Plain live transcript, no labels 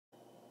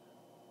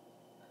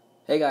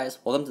Hey guys,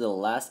 welcome to the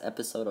last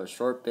episode of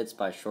Short Bits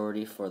by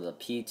Shorty for the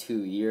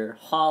P2 year.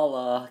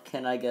 Holla!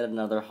 Can I get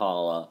another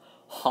holla?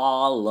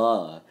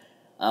 Holla!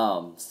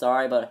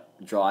 Sorry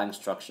about drawing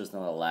structures in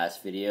the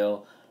last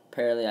video.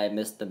 Apparently I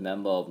missed the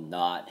memo of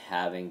not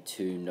having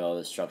to know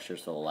the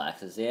structures for the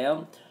last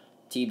exam.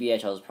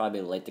 TBH, I was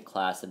probably late to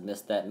class and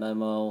missed that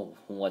memo.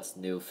 What's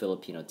new?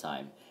 Filipino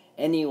time.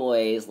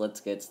 Anyways, let's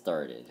get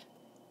started.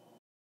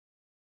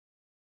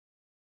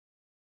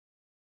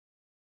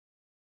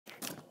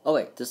 Oh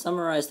wait, to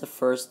summarize the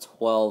first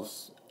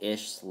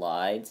 12-ish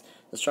slides,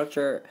 the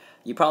structure,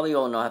 you probably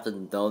won't have to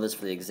know this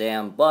for the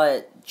exam,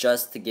 but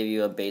just to give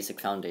you a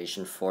basic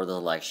foundation for the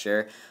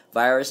lecture,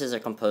 viruses are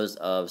composed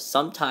of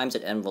sometimes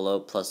an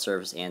envelope plus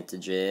surface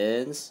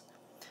antigens,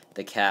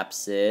 the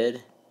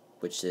capsid,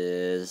 which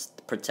is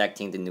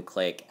protecting the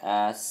nucleic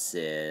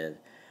acid,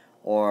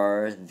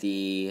 or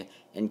the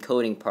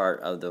encoding part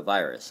of the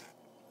virus.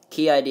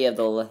 Key idea of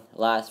the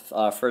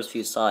first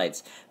few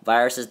slides.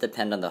 Viruses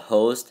depend on the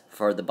host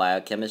for the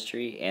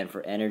biochemistry and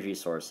for energy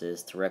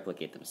sources to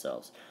replicate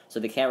themselves. So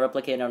they can't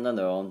replicate on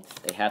their own.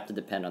 They have to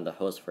depend on the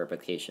host for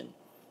replication.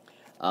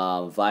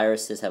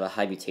 Viruses have a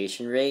high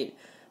mutation rate,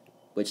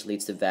 which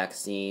leads to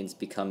vaccines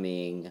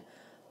becoming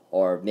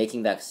or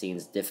making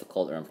vaccines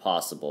difficult or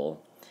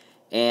impossible.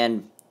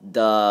 And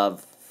the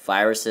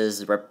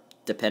viruses,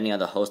 depending on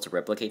the host to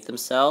replicate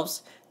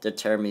themselves,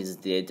 determines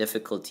the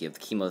difficulty of the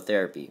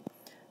chemotherapy.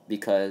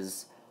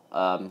 Because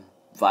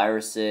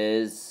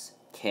viruses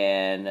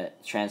can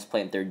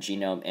transplant their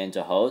genome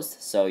into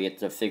host, so you have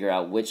to figure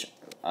out which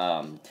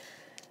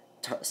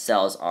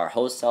cells are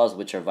host cells,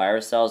 which are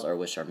virus cells, or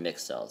which are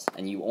mixed cells.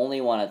 And you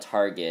only want to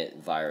target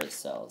virus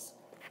cells.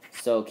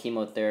 So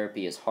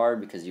chemotherapy is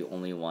hard because you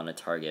only want to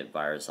target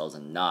virus cells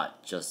and not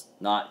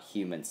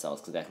human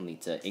cells, because that can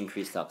lead to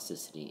increased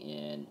toxicity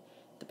in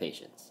the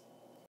patients.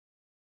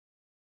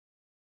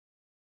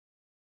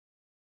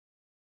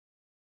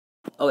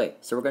 Okay,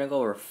 so we're going to go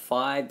over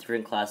 5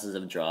 different classes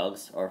of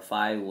drugs, or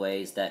 5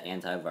 ways that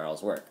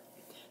antivirals work.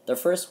 The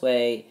first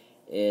way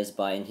is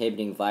by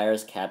inhibiting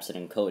virus capsid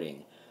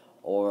encoding,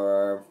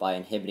 or by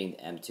inhibiting the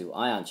M2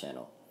 ion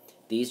channel.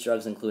 These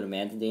drugs include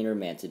amantadine or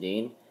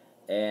amantadine,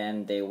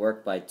 and they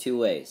work by 2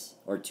 ways,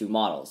 or 2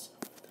 models.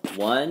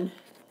 One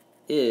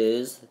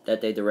is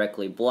that they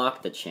directly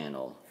block the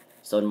channel.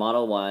 So in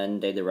model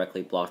 1, they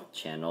directly block the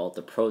channel.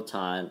 The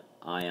proton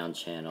ion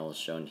channel is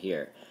shown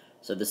here.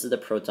 So this is the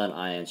proton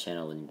ion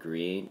channel in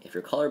green. If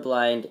you're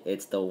colorblind,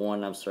 it's the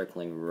one I'm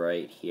circling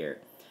right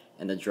here.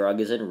 And the drug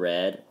is in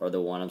red, or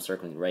the one I'm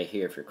circling right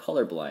here if you're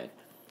colorblind.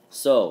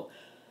 So,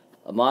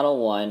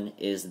 model 1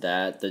 is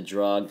that the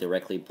drug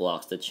directly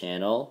blocks the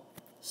channel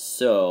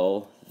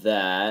so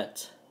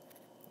that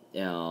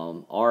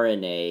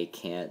RNA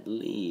can't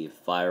leave.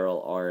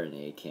 Viral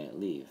RNA can't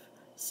leave.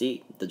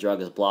 See, the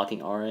drug is blocking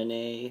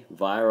RNA,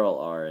 viral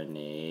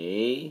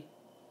RNA,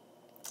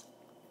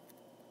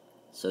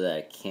 so that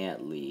it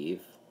can't leave.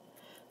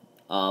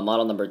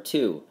 Model number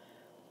 2,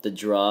 the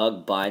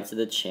drug binds to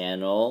the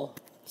channel.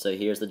 So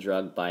here's the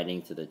drug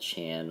binding to the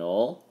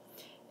channel,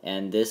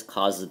 and this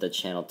causes the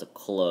channel to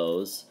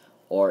close,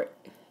 or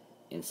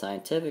in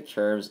scientific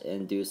terms,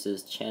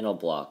 induces channel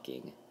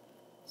blocking.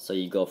 So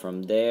you go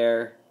from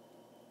there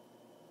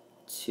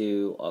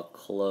to a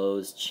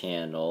closed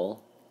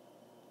channel,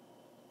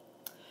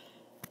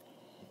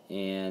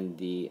 and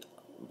the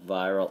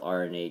viral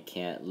RNA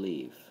can't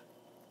leave.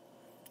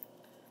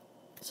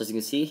 So as you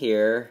can see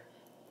here,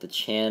 the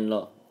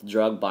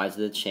drug binds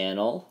to the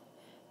channel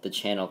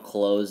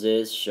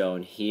closes,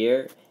 shown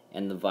here,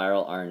 and the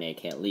viral RNA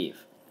can't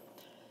leave.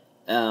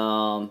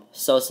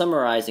 So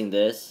summarizing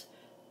this,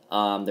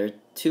 there are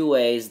 2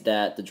 ways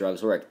that the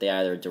drugs work. They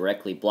either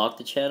directly block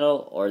the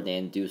channel, or they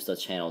induce the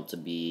channel to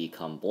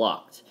become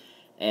blocked.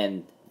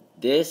 And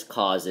this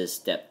causes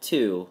step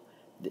 2,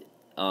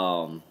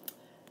 viral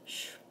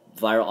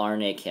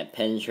RNA can't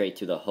penetrate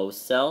to the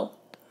host cell,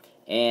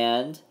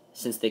 and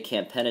since they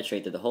can't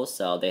penetrate to the host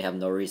cell, they have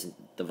no reason.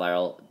 The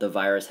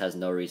virus has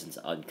no reason to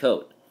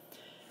uncode.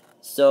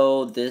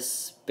 So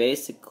this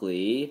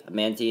basically,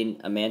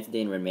 amantadine and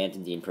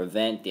amantadine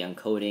prevent the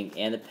encoding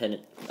and the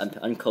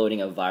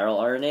uncoding of viral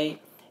RNA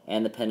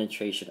and the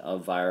penetration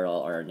of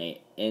viral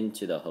RNA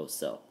into the host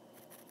cell.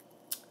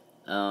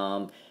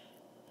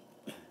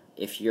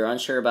 If you're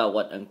unsure about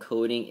what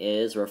encoding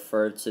is,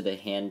 refer to the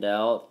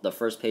handout, the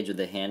first page of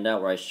the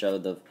handout where I show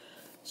the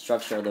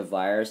structure of the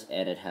virus,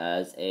 and it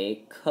has a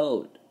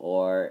code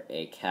or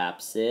a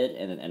capsid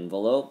and an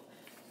envelope.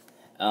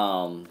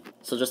 So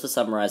just to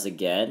summarize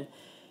again,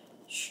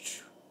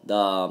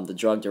 the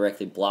drug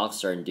directly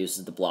blocks or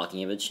induces the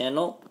blocking of a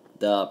channel,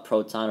 the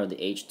proton or the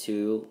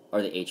H2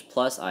 or the H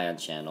plus ion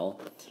channel,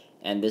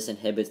 and this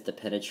inhibits the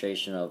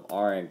penetration of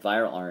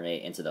viral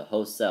RNA into the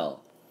host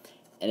cell.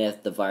 And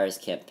if the virus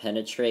can't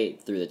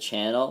penetrate through the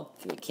channel,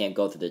 if it can't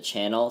go through the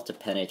channel to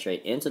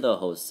penetrate into the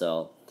host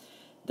cell,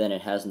 then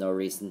it has no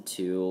reason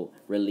to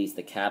release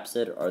the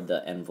capsid or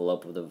the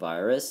envelope of the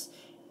virus,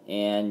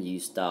 and you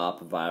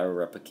stop viral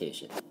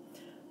replication.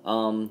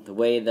 The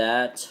way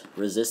that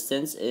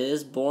resistance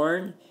is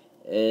born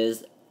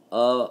is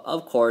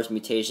Of course,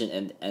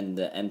 mutation and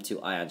the M2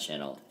 ion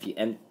channel. If you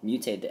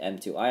mutate the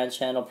M2 ion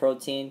channel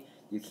protein,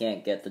 you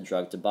can't get the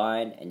drug to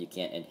bind, and you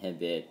can't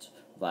inhibit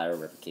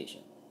viral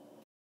replication.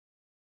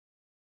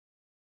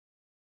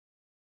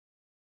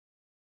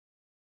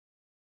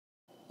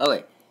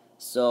 Okay,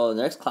 so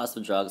the next class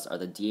of drugs are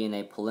the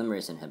DNA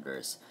polymerase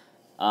inhibitors.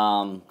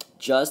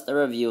 Just a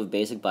review of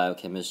basic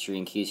biochemistry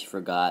in case you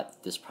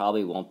forgot. This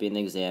probably won't be in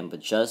the exam, but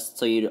just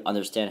so you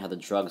understand how the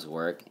drugs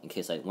work, in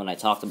case when I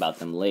talked about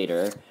them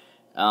later.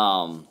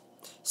 So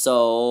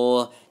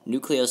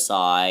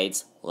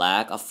nucleosides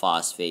lack a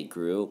phosphate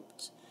group.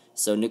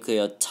 So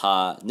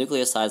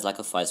nucleosides lack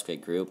a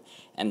phosphate group,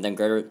 and then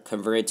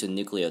converted to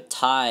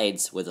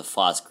nucleotides with a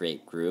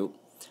phosphate group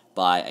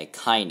by a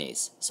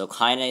kinase. So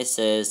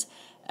kinases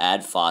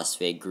add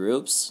phosphate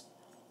groups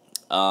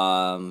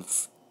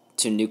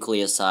to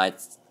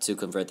nucleosides to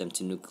convert them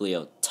to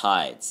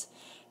nucleotides.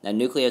 Now,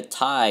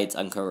 nucleotides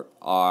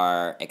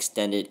are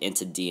extended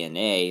into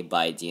DNA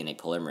by DNA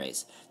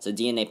polymerase. So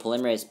DNA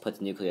polymerase puts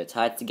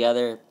nucleotides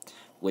together,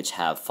 which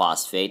have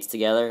phosphates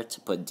together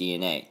to put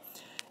DNA.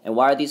 And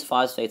why are these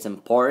phosphates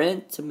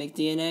important to make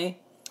DNA?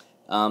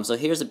 So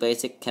here's a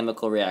basic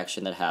chemical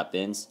reaction that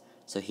happens.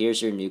 So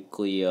here's your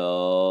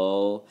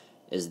nucleo.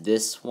 Is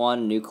this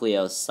one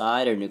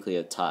nucleoside or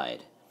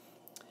nucleotide?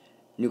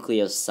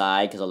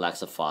 Nucleoside because it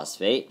lacks a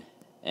phosphate.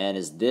 And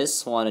is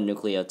this one a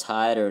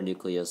nucleotide or a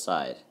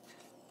nucleoside?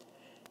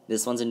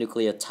 This one's a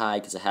nucleotide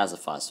because it has a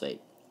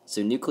phosphate.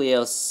 So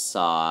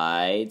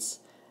nucleosides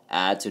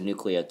add to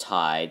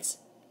nucleotides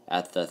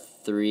at the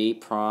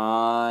 3'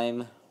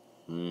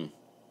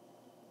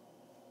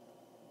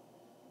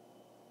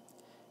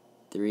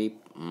 3'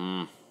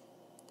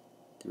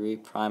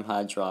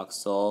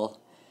 hydroxyl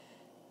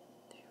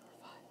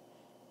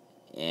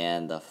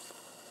and the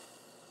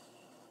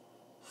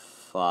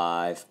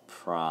 5'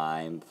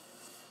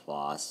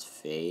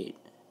 phosphate.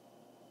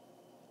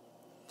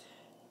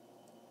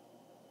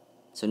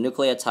 So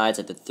nucleotides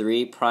at the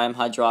 3'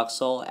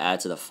 hydroxyl add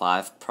to the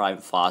 5'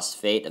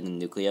 phosphate of the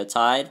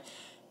nucleotide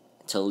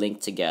to link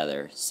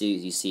together. So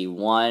you see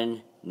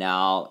one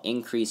now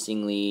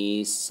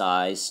increasingly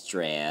sized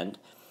strand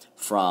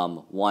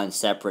from one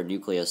separate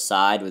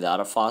nucleoside without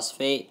a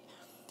phosphate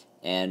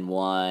and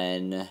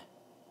one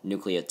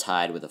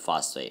nucleotide with a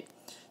phosphate.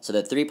 So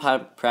the 3'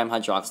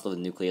 hydroxyl of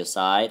the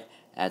nucleoside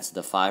adds to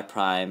the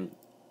 5'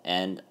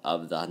 end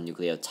of the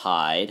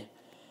nucleotide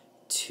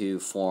to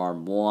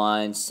form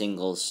one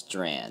single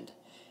strand.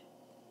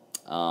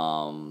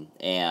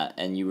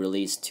 And you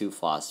release 2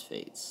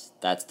 phosphates.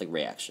 That's the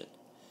reaction.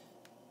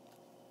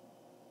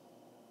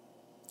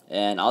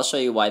 And I'll show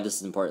you why this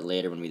is important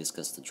later when we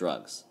discuss the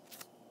drugs.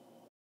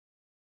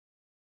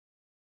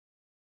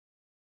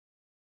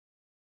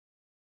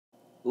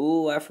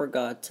 Ooh, I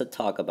forgot to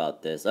talk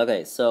about this.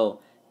 Okay, so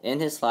in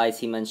his slides,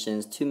 he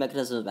mentions 2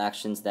 mechanisms of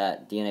actions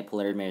that DNA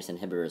polymerase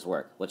inhibitors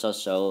work, which I'll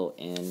show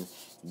in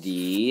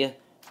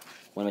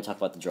when we talk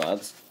about the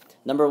drugs.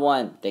 Number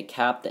 1, they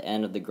cap the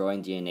end of the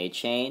growing DNA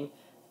chain,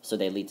 so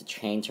they lead to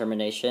chain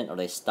termination, or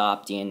they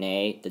stop the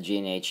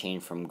DNA chain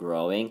from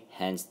growing,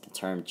 hence the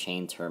term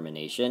chain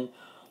termination.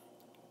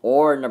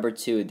 Or number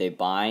 2, they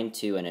bind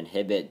to and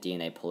inhibit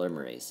DNA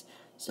polymerase.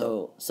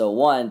 So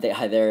 1, they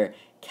either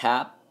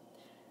cap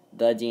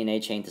the DNA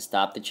chain to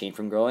stop the chain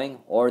from growing,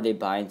 or they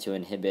bind to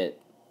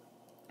inhibit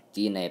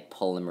DNA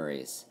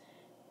polymerase.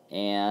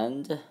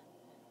 And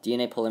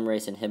DNA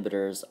polymerase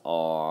inhibitors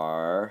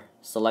are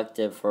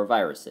selective for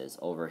viruses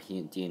over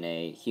human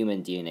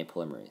DNA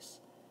polymerase.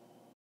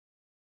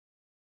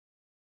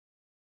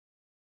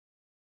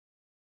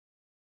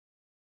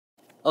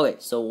 Okay,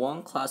 so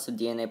one class of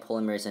DNA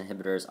polymerase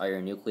inhibitors are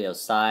your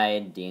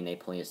nucleoside DNA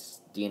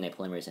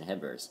polymerase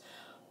inhibitors.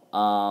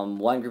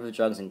 One group of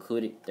drugs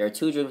there are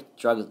two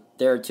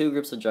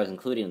groups of drugs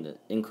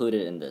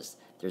included in this.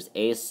 There's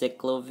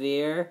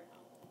acyclovir,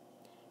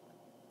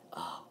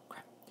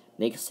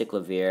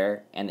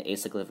 acyclovir, and the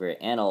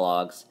acyclovir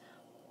analogs,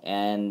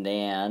 and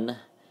then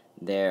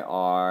there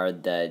are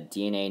the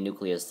DNA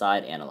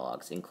nucleoside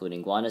analogs,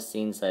 including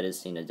guanosine,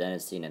 cytosine,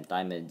 adenosine, and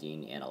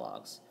thymidine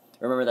analogs.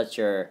 Remember that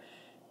your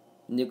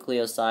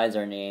nucleosides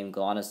are named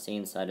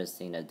guanosine,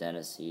 cytosine,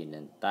 adenosine,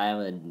 and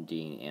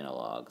thymidine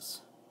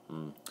analogs.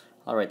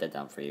 I'll write that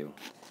down for you.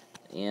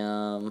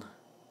 Nucleoside.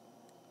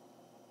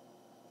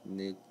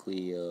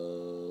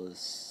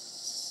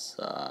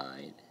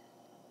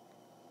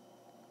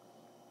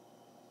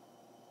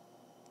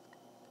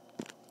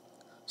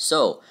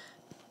 So,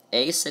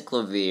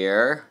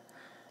 acyclovir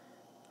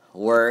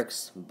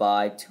works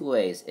by 2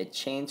 ways. It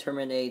chain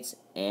terminates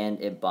and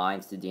it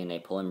binds to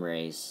DNA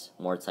polymerase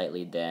more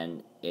tightly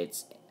than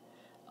its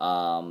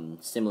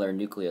similar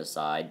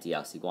nucleoside,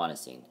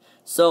 deoxyguanosine.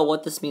 So,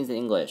 what this means in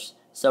English.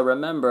 So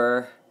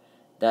remember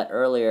that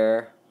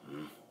earlier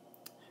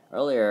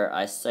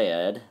I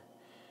said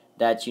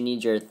that you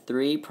need your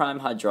 3'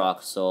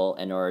 hydroxyl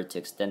in order to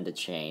extend the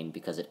chain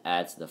because it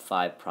adds to the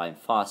 5'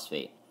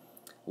 phosphate.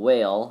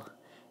 Well,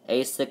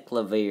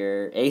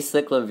 acyclovir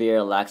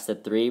lacks the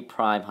 3'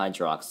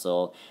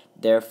 hydroxyl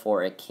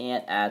Therefore, it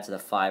can't add to the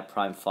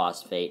 5'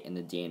 phosphate in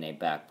the DNA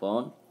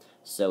backbone,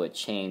 so it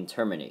chain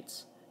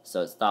terminates.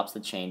 So it stops the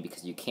chain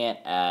because you can't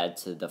add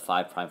to the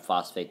 5'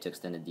 phosphate to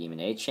extend the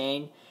DNA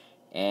chain,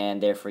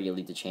 and therefore you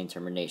lead to chain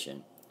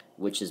termination,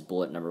 which is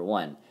bullet number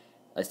 1.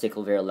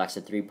 Acyclovir lacks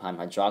a 3'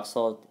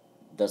 hydroxyl,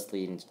 thus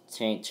leading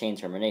to chain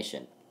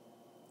termination.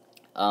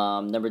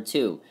 Number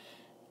 2,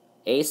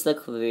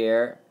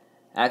 acyclovir.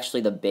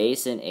 Actually, the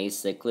base in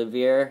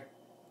acyclovir,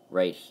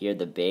 right here,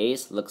 the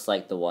base, looks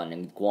like the one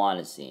in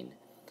guanosine.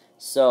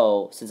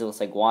 So, since it looks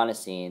like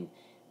guanosine,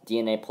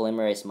 DNA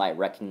polymerase might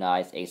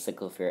recognize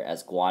acyclovir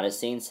as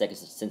guanosine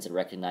since it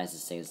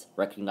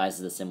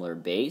recognizes a similar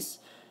base.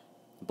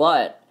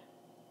 But,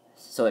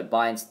 so it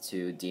binds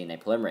to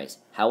DNA polymerase.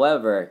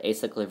 However,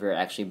 acyclovir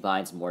actually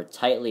binds more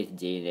tightly to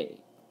DNA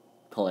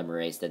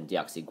polymerase than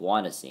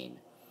deoxyguanosine.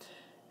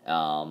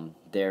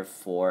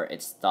 Therefore,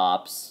 it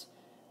stops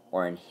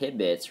or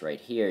inhibits,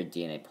 right here,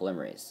 DNA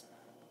polymerase.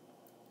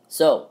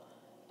 So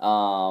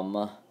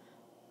those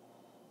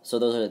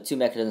are the two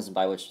mechanisms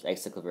by which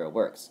acyclovir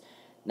works.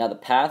 Now, the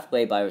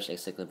pathway by which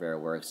acyclovir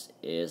works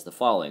is the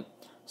following.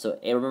 So,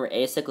 remember,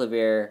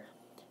 acyclovir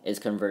is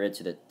converted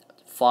to the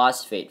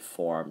phosphate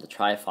form, the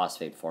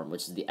triphosphate form,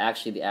 which is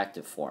actually the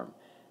active form,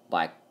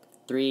 by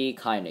 3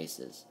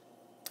 kinases.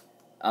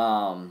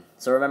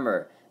 So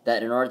remember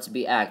that in order to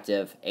be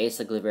active,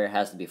 acyclovir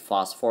has to be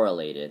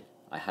phosphorylated,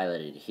 I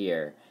highlighted it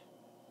here,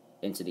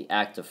 into the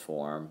active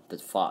form, the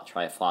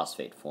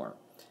triphosphate form,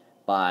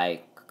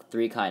 by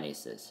 3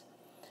 kinases.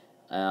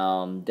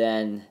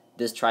 Then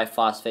this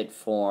triphosphate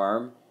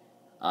form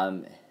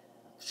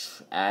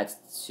adds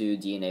to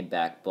DNA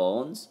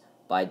backbones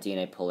by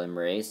DNA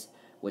polymerase,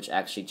 which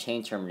actually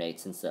chain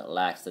terminates since it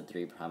lacks the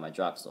 3'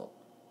 hydroxyl.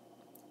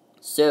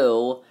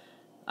 So,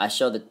 I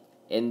show that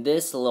in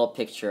this little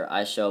picture,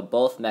 I show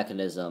both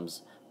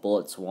mechanisms,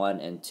 bullets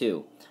 1 and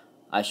 2.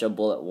 I show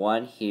bullet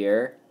 1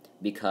 here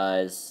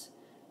because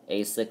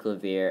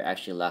acyclovir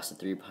actually lacks the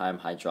 3'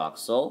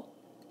 hydroxyl,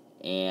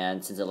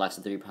 and since it lacks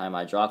the 3'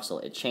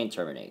 hydroxyl, it chain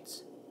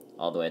terminates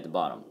all the way at the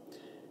bottom.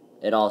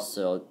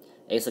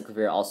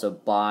 Acyclovir also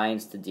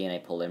binds to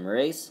DNA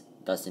polymerase,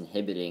 thus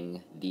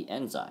inhibiting the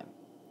enzyme.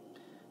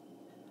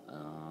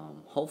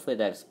 Hopefully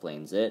that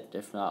explains it.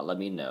 If not, let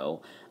me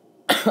know.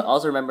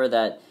 Also remember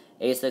that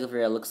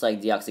acyclovir looks like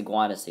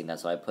deoxyguanosine,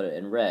 that's why I put it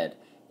in red.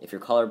 If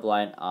you're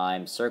colorblind,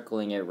 I'm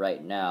circling it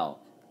right now.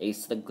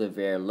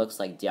 Acyclovir looks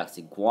like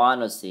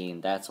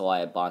deoxyguanosine, that's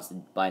why it binds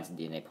to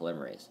DNA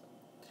polymerase.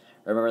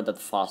 Remember that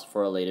the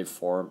phosphorylated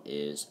form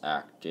is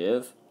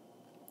active.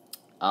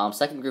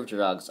 Second group of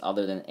drugs,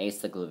 other than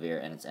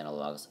acyclovir and its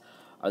analogs,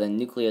 are the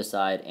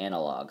nucleoside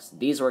analogs.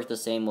 These work the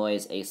same way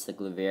as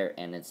acyclovir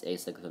and its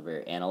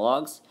acyclovir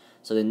analogs.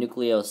 So the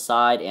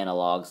nucleoside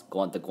analogs,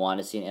 the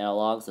guanosine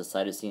analogs, the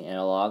cytosine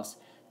analogs,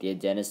 the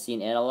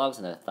adenosine analogs,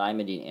 and the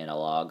thymidine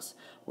analogs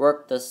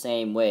work the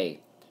same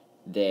way.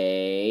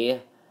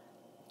 They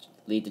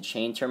lead to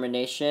chain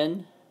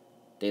termination.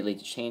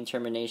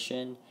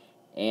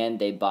 And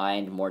they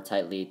bind more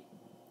tightly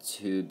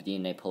to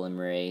DNA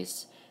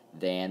polymerase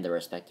than the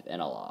respective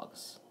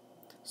analogs.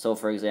 So,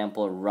 for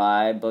example,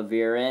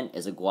 ribavirin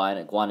is a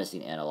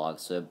guanosine analog,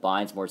 so it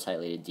binds more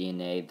tightly to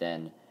DNA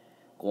than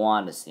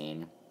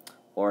guanosine.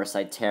 Or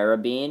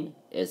cytarabine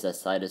is a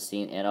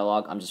cytosine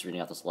analog. I'm just reading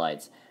out the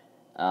slides.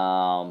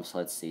 So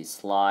let's see,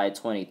 slide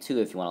 22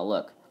 if you want to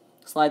look.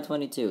 Slide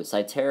 22,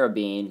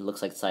 cytarabine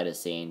looks like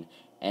cytosine,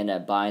 and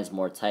it binds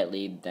more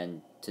tightly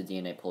to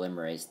DNA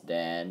polymerase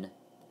than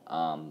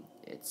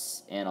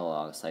its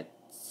analog,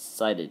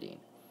 cytidine.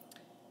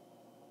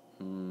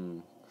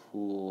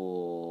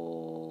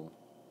 Cool.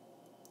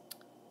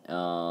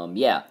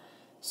 Yeah.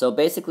 So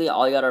basically,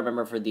 all you gotta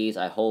remember for these,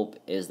 I hope,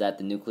 is that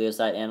the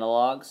nucleoside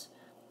analogs,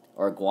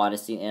 or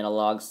guanosine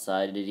analogs,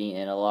 cytidine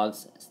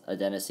analogs,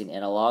 adenosine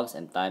analogs,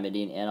 and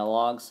thymidine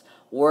analogs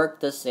work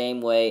the same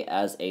way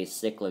as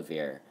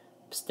acyclovir.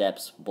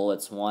 Steps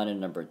bullets 1 and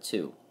number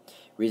 2.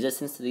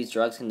 Resistance to these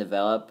drugs can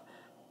develop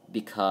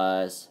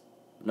because,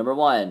 number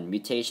 1,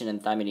 mutation in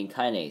thymidine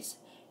kinase.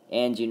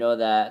 And you know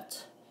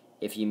that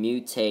if you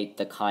mutate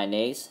the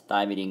kinase,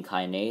 thymidine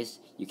kinase,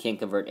 you can't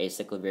convert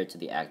acyclovir to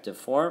the active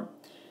form.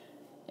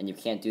 And you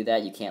can't do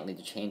that, you can't lead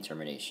to chain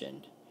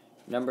termination.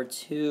 Number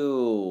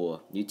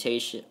 2,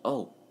 mutation.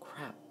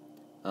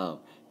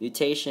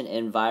 Mutation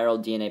in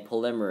viral DNA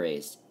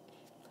polymerase.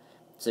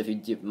 So if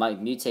you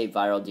mutate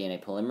viral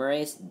DNA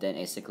polymerase, then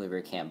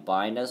acyclovir can't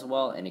bind as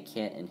well, and it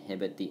can't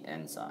inhibit the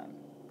enzyme.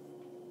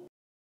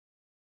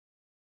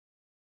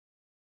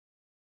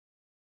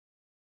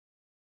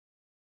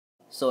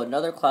 So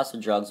another class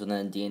of drugs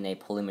within the DNA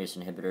polymerase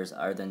inhibitors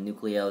are the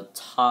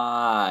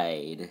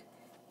nucleotide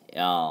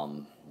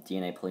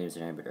DNA polymerase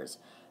inhibitors.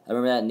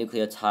 Remember that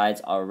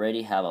nucleotides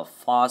already have a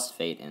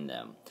phosphate in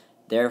them.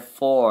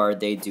 Therefore,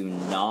 they do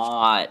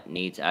not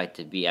need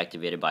to be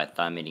activated by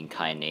thymidine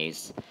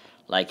kinase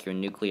like your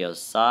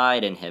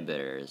nucleoside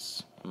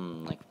inhibitors,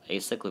 like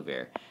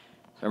acyclovir.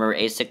 So remember,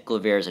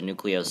 acyclovir is a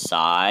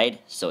nucleoside,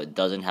 so it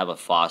doesn't have a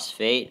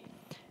phosphate.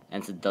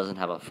 and since it doesn't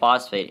have a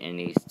phosphate, it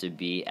needs to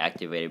be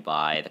activated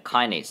by the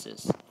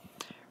kinases.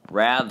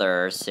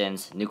 Rather,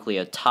 since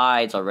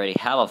nucleotides already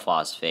have a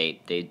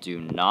phosphate, they do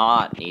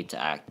not need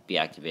to be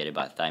activated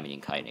by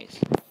thymidine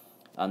kinase.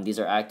 These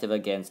are active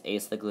against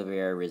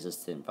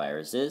acyclovir-resistant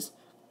viruses.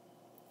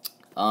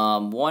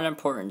 One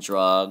important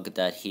drug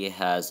that he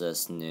has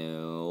us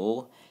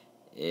know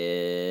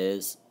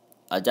is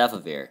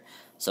adefovir.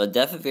 So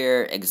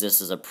adefovir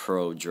exists as a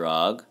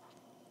prodrug.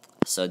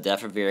 And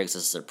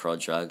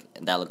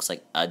that looks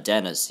like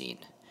adenosine.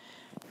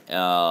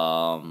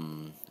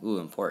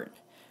 Important.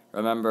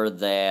 Remember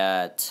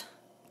that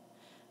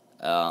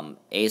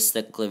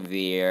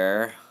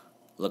acyclovir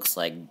looks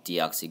like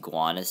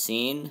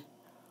deoxyguanosine.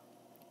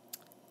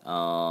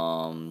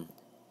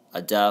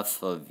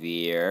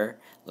 Adefovir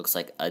looks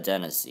like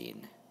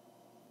adenosine.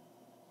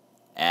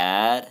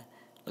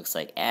 Looks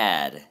like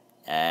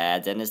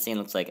adenosine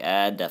looks like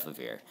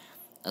adefovir.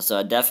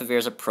 So adefovir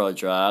is a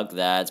prodrug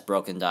that's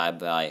broken down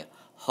by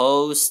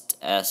host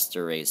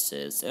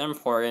esterases.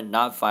 Important,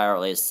 not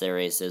viral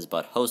esterases,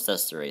 but host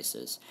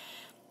esterases,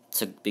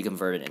 to be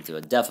converted into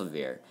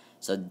adefovir.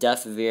 So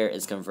adefovir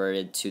is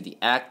converted to the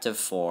active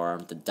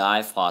form, the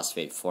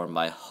diphosphate form,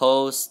 by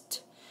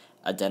host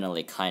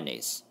adenylate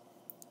kinase.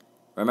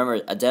 Remember,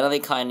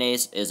 adenylate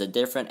kinase is a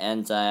different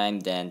enzyme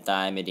than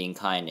thymidine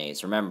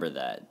kinase. Remember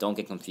that. Don't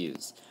get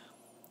confused.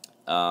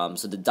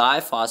 So the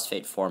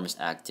diphosphate form is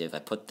active. I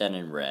put that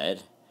in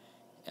red.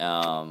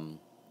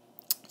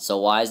 So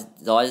why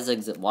does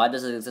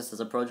it exist as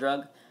a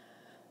prodrug?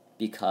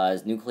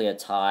 Because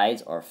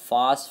nucleotides or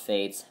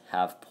phosphates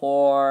have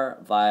poor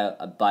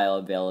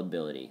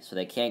bioavailability, so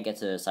they can't get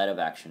to the site of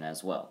action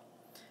as well.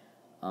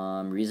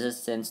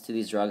 Resistance to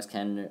these drugs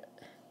can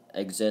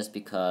exist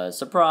because,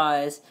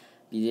 surprise,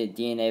 the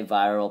DNA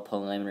viral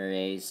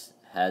polymerase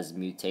has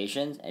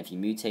mutations, and if you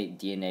mutate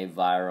DNA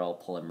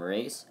viral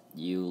polymerase,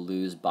 you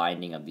lose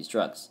binding of these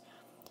drugs.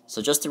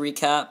 So just to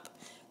recap,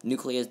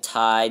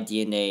 nucleotide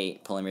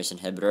DNA polymerase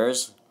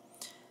inhibitors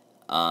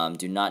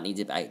do not need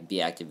to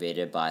be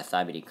activated by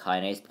thymidine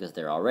kinase because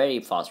they're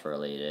already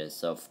phosphorylated,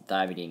 so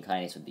thymidine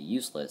kinase would be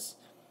useless.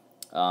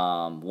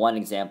 One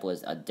example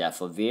is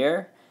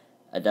adefovir.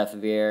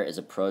 Adefovir is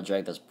a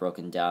prodrug that's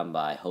broken down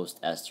by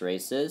host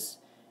esterases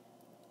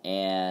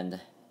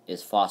and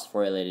is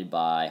phosphorylated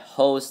by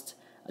host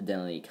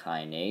adenylate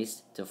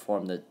kinase to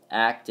form the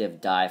active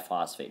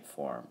diphosphate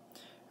form.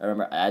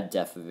 Remember,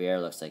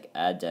 adefovir looks like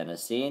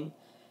adenosine.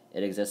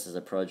 It exists as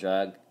a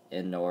prodrug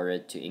in order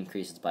to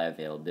increase its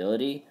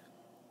bioavailability,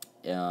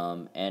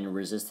 and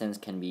resistance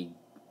can be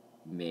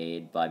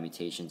made by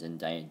mutations in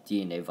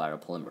DNA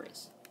viral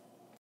polymerase.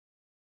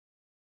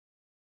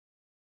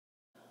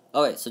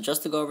 Okay, so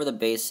just to go over the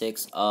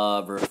basics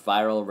of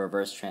viral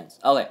reverse trans...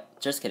 Okay,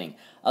 just kidding.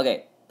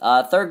 Okay,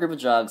 third group of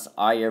drugs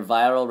are your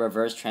viral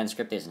reverse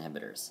transcriptase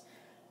inhibitors.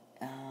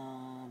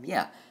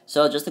 Yeah,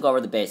 so just to go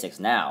over the basics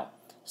now.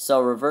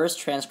 So reverse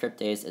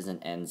transcriptase is an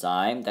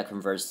enzyme that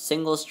converts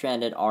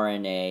single-stranded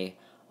RNA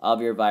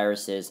of your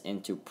viruses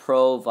into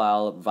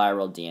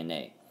pro-viral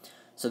DNA.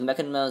 So the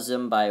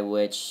mechanism by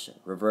which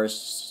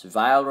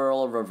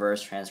viral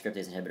reverse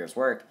transcriptase inhibitors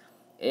work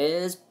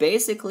is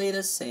basically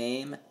the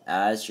same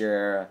as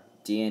your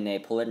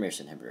DNA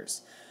polymerase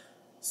inhibitors.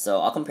 So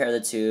I'll compare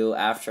the two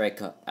after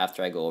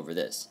I go over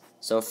this.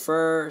 So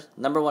for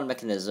number one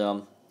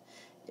mechanism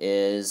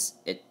is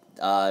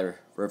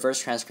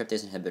reverse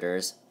transcriptase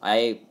inhibitors.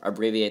 I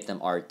abbreviate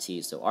them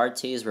RT. So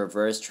RT is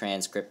reverse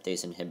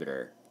transcriptase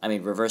inhibitor.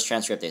 Reverse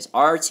transcriptase.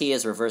 RT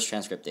is reverse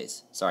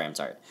transcriptase. Sorry.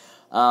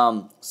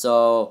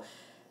 So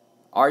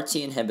RT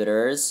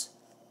inhibitors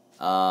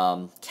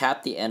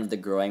cap the end of the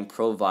growing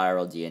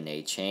proviral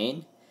DNA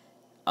chain,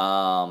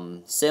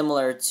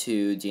 similar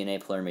to DNA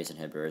polymerase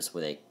inhibitors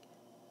with a...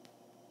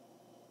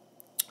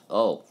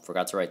 Oh,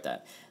 forgot to write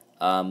that.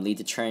 Lead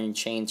to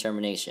chain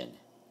termination.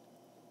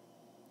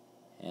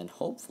 And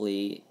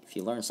hopefully, if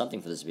you learned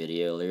something for this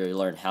video, you'll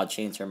learn how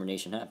chain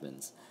termination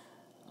happens.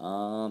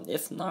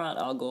 If not,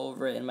 I'll go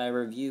over it in my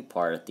review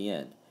part at the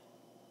end.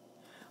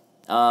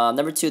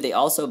 Number two, they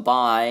also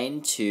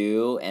bind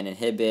to and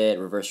inhibit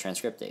reverse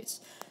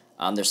transcriptase.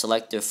 They're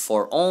selective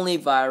for only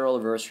viral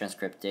reverse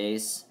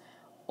transcriptase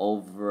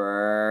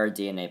over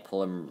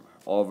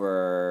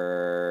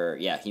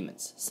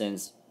humans,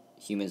 since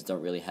humans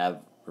don't really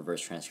have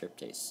reverse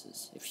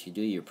transcriptases. If you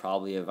do, you're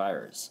probably a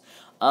virus.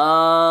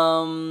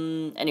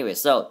 Anyway,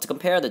 so to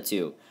compare the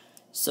two,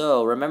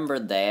 so remember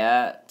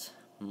that,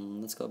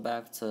 let's go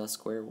back to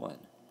square one.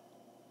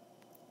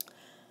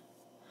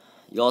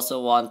 You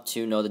also want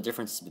to know the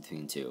differences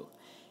between two.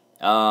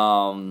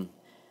 DNA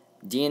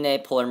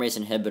polymerase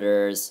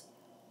inhibitors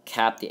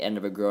cap the end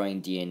of a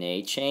growing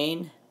DNA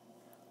chain,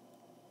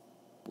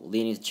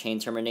 leading to chain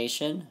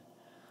termination,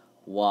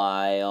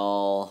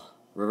 while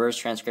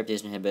reverse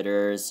transcriptase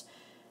inhibitors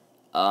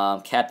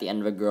cap the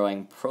end of a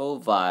growing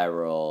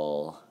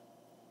proviral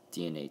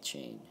DNA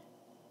chain.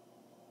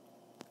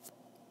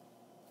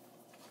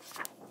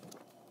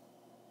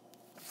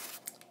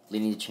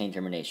 Leading to chain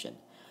termination.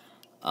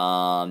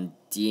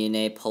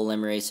 DNA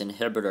polymerase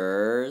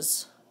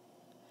inhibitors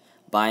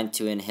bind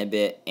to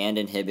inhibit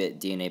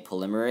DNA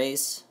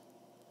polymerase,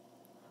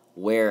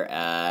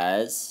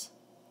 whereas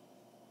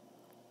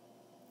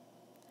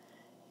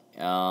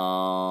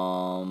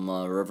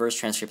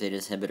reverse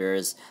transcriptase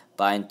inhibitors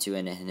bind to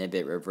and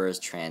inhibit reverse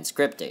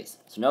transcriptase.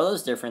 So know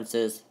those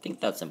differences. I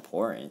think that's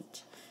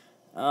important.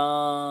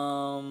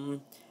 And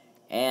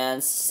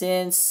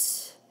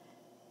since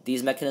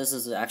these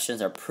mechanisms of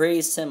actions are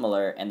pretty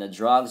similar and the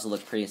drugs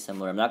look pretty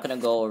similar, I'm not going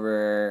to go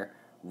over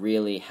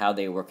really how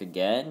they work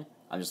again.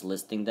 I'm just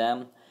listing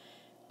them.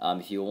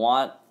 If you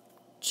want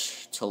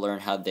to learn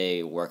how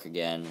they work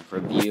again,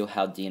 review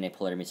how DNA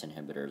polymerase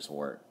inhibitors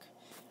work.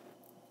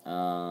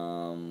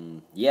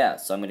 Yeah,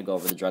 so I'm going to go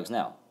over the drugs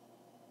now.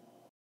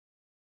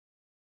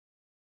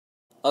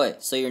 Okay,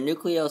 so your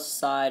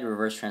nucleoside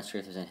reverse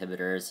transcriptase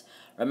inhibitors.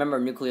 Remember,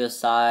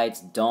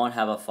 nucleosides don't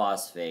have a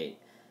phosphate.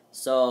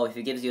 So if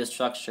it gives you a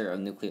structure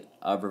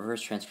of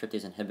reverse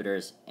transcriptase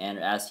inhibitors and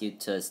asks you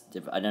to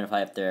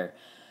identify if they're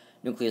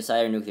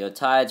nucleoside or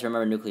nucleotides,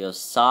 remember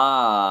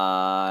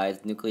nucleosides,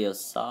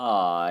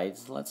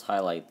 let's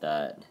highlight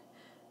that.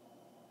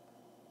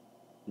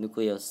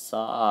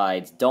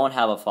 Nucleosides don't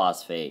have a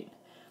phosphate.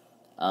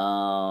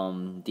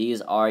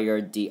 These are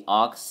your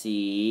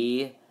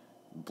deoxy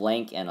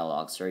blank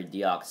analogs, or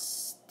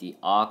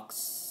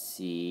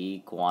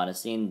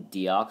deoxyguanosine,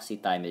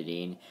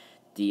 deoxythymidine,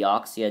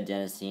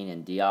 deoxyadenosine,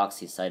 and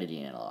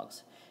deoxycytidine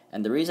analogs.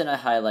 And the reason I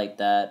highlight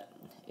that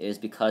is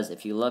because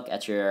if you look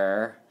at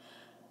your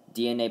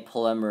DNA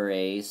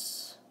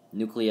polymerase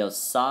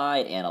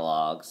nucleoside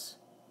analogs,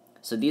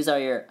 so these are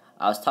your,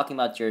 I was talking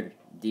about your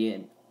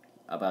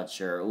reverse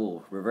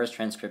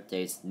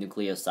transcriptase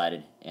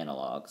nucleoside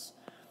analogs.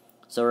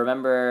 So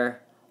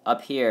remember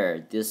up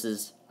here,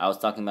 I was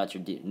talking about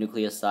your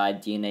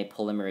nucleoside DNA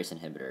polymerase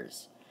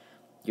inhibitors.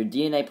 Your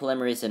DNA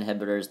polymerase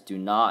inhibitors do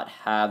not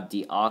have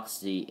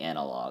deoxy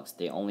analogs.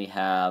 They only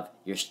have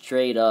your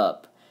straight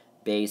up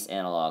base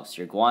analogs,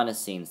 your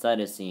guanosine,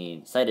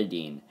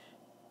 cytidine.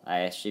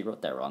 I actually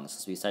wrote that wrong. It's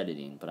supposed to be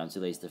cytidine, but I'm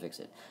too lazy to fix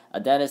it.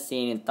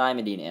 Adenosine and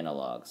thymidine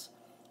analogs.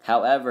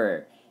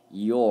 However,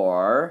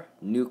 your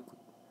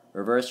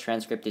reverse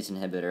transcriptase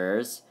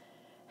inhibitors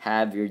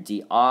have your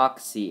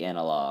deoxy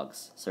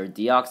analogs. So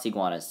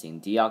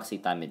deoxyguanosine,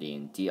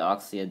 deoxythymidine,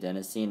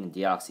 deoxyadenosine, and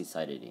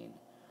deoxycytidine.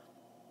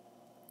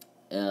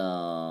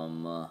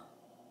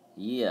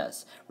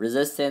 Yes.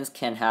 Resistance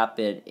can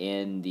happen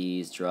in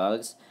these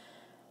drugs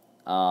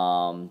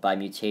by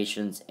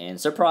mutations in,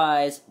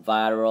 surprise,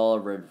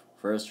 viral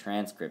reverse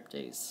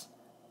transcriptase.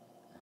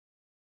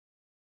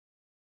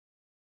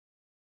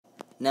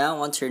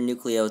 Now onto your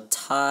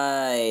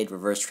nucleotide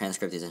reverse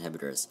transcriptase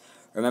inhibitors.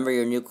 Remember,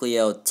 your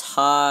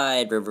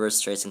nucleotide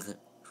reverse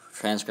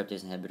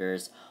transcriptase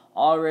inhibitors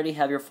already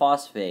have your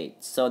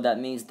phosphate, so that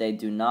means they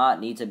do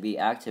not need to be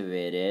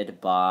activated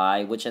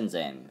by which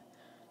enzyme?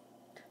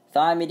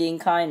 Thymidine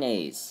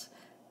kinase.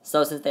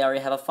 So since they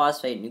already have a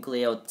phosphate,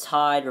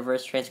 nucleotide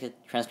reverse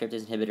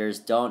transcriptase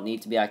inhibitors don't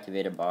need to be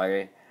activated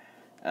by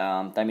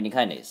thymidine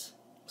kinase.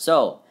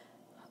 So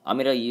I'm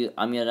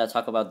gonna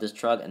talk about this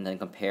drug and then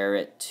compare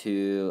it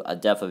to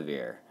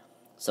adefovir.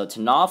 So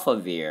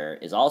tenofovir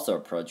is also a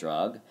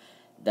prodrug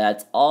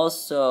that's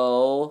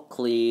also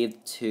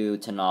cleaved to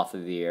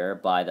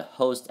tenofovir by the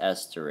host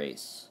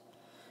esterase.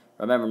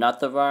 Remember, not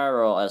the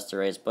viral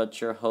esterase, but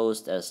your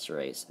host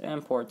esterase.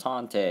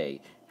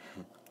 Importante.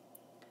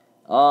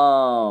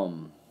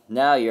 Now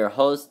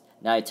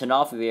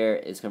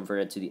tenofovir is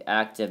converted to the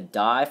active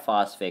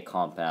diphosphate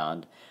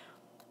compound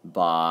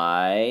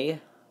by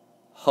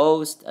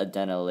host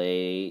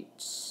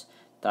adenylate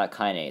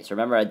kinase.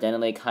 Remember,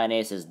 adenylate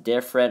kinase is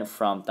different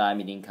from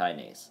thymidine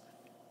kinase.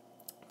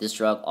 This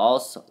drug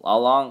also,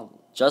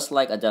 just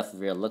like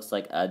adefovir, looks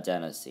like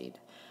adenosine.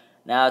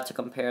 Now to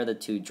compare the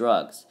two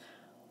drugs.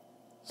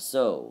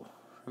 So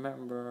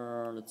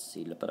remember, let's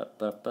see.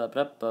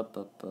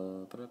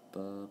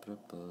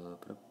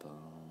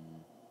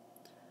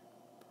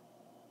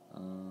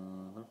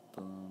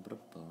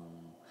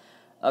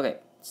 Okay,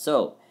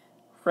 so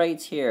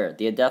right here,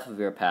 the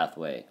adefovir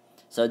pathway.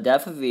 So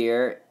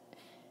adefovir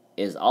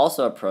is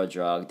also a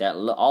prodrug that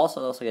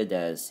also looks like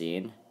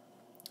adenosine.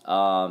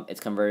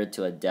 It's converted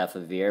to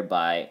adefovir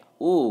by,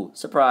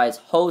 surprise,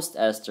 host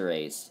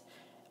esterase.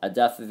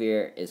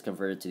 Adefovir is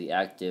converted to the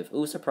active,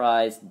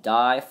 surprise,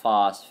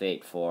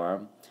 diphosphate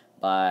form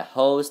by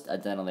host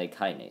adenylate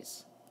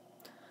kinase.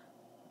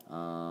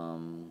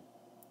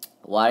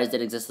 Why does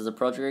it exist as a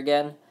prodrug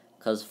again?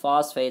 Because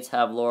phosphates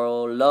have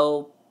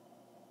low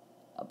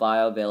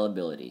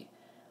bioavailability.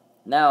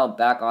 Now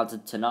back onto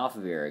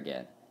tenofovir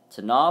again.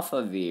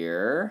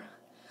 Tenofovir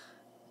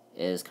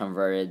is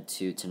converted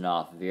to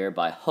tenofovir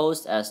by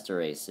host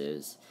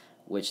esterases,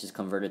 which is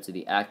converted to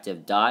the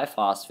active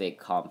diphosphate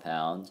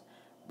compound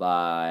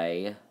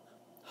by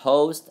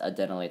host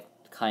adenylate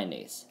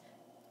kinase.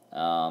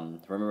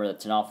 Remember that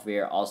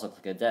tenofovir also looks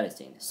like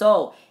adenosine.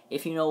 So,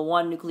 if you know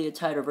one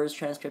nucleotide reverse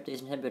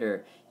transcriptase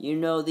inhibitor, you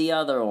know the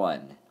other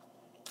one.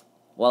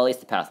 Well, at least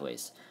the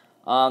pathways.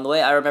 The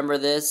way I remember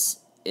this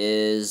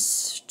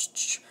is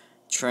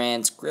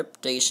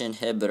transcriptase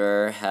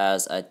inhibitor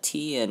has a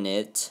T in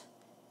it,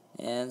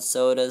 and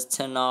so does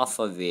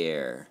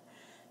tenofovir.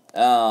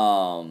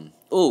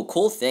 Ooh,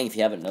 cool thing if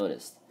you haven't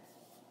noticed.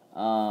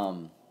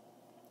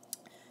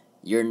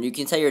 You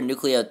can tell your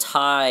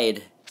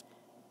nucleotide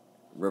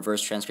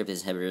reverse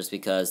transcriptase inhibitors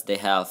because they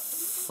have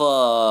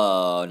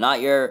pho,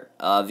 not your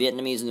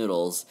Vietnamese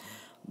noodles,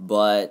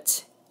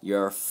 but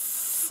your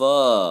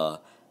pho.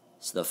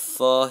 So the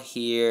pho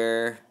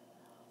here,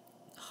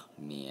 oh,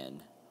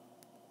 man.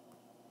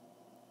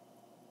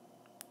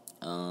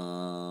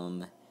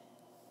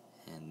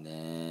 And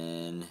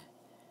then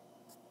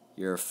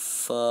your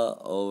pho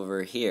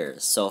over here.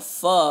 So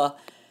pho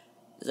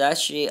is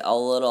actually a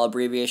little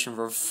abbreviation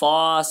for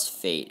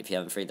phosphate, if you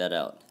haven't figured that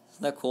out.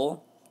 Isn't that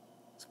cool?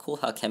 It's cool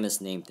how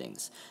chemists name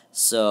things.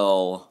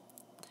 So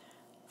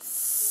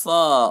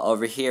pho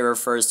over here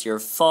refers to your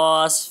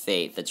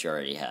phosphate that you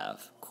already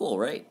have. Cool,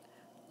 right?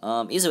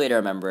 Easy way to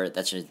remember it,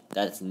 that's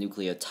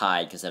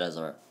nucleotide because it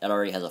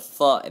already has a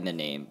pho in the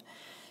name.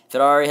 If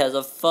it already has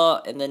a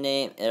pho in the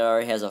name, it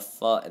already has a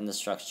pho in the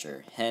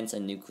structure, hence a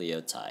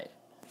nucleotide.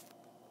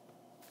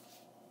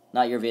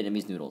 Not your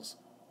Vietnamese noodles,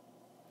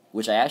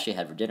 which I actually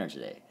had for dinner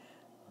today.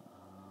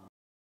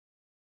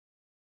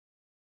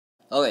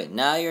 Okay,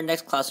 now your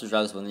next class of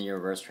drugs within your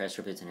reverse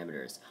transcriptase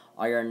inhibitors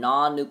are your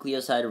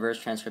non-nucleoside reverse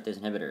transcriptase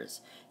inhibitors.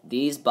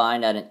 These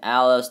bind at an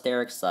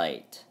allosteric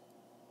site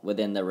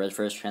within the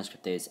reverse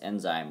transcriptase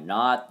enzyme,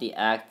 not the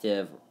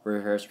active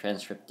reverse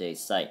transcriptase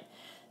site.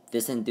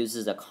 This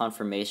induces a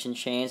conformation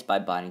change by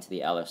binding to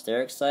the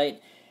allosteric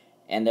site,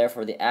 and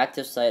therefore the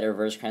active site of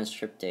reverse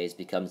transcriptase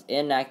becomes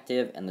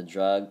inactive and the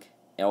drug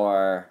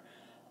or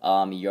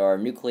your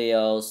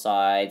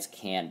nucleosides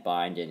can't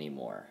bind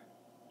anymore.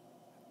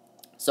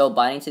 So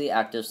binding to the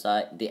active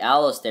site, the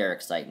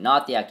allosteric site,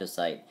 not the active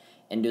site,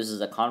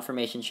 induces a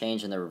conformation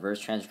change in the reverse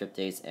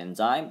transcriptase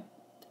enzyme,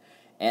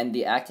 and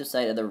the active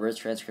site of the reverse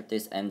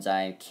transcriptase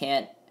enzyme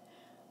can't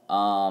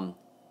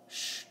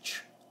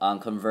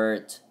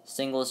convert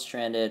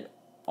single-stranded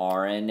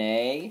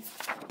RNA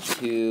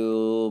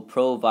to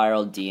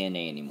proviral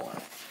DNA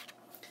anymore.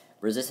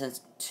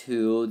 Resistance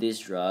to these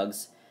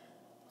drugs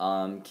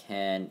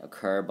can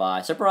occur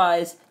by,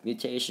 surprise,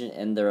 mutation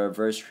in the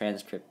reverse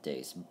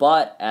transcriptase,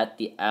 but at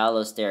the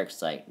allosteric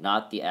site,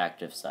 not the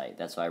active site.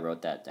 That's why I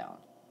wrote that down.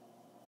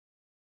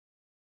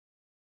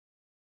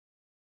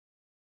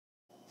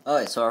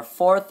 Alright, so our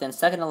fourth and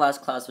second to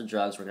last class of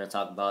drugs we're going to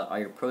talk about are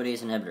your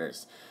protease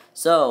inhibitors.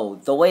 So,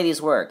 the way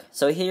these work.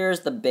 So here's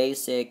the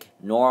basic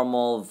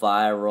normal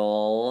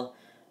viral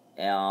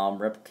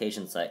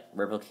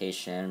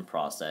replication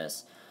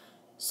process.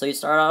 So you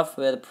start off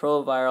with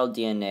proviral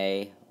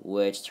DNA,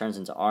 which turns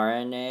into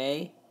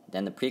RNA,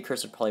 then the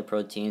precursor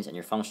polyproteins, and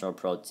your functional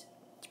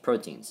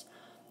proteins.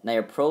 Now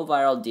your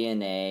proviral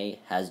DNA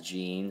has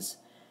genes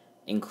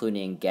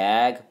including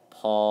GAG,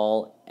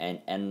 POL, and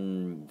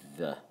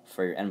ENV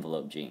for your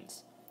envelope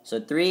genes. So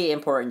 3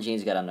 important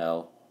genes you gotta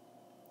know.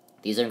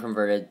 These are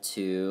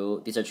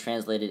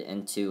translated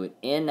into an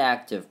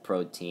inactive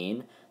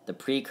protein, the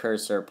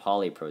precursor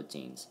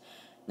polyproteins.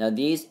 Now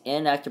these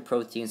inactive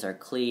proteins are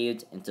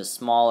cleaved into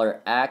smaller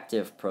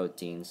active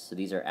proteins, so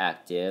these are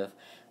active,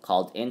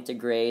 called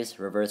integrase,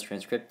 reverse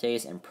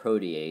transcriptase, and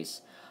protease,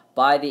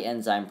 by the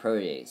enzyme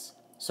protease.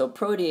 So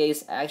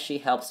protease actually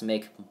helps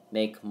make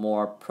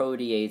more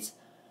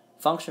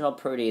functional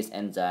protease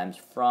enzymes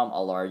from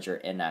a larger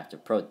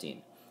inactive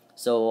protein.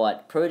 So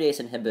what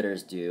protease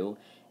inhibitors do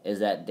is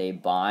that they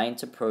bind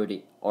to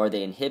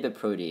they inhibit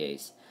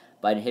protease.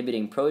 By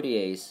inhibiting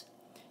protease,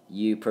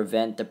 you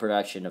prevent the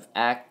production of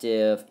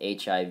active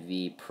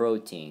HIV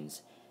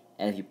proteins.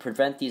 And if you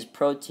prevent these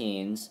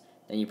proteins,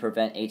 then you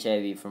prevent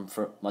HIV from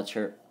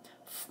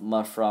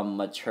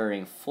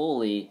maturing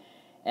fully,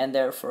 and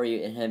therefore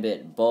you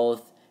inhibit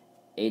both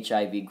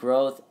HIV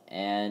growth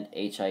and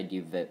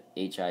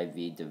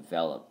HIV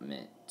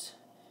development,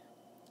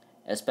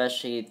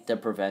 especially the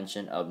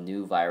prevention of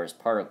new virus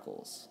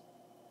particles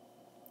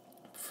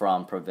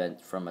from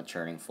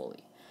maturing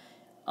fully.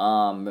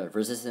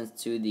 Resistance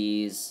to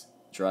these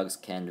drugs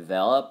can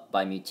develop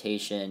by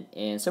mutation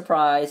in,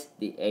 surprise,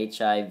 the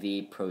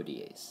HIV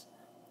protease.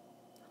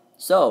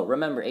 So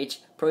remember,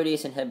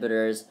 protease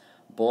inhibitors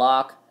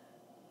block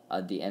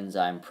the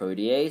enzyme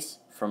protease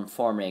from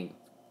forming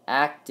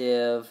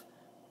active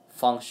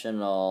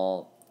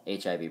functional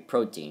HIV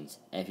proteins,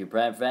 and if you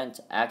prevent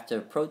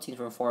active proteins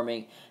from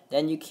forming,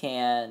 then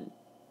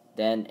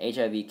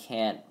HIV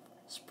can't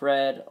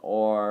spread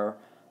or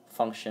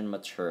function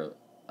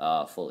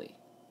fully.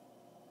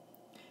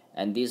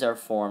 And these are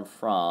formed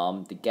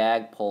from the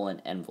GAG, POL,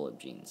 and envelope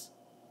genes.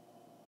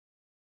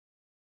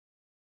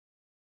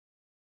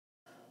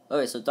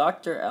 Okay, so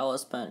Dr.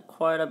 Ellis spent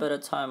quite a bit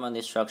of time on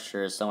these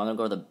structures, so I'm going to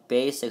go over the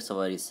basics of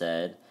what he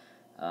said,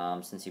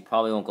 since he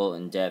probably won't go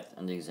in depth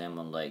on the exam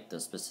on like the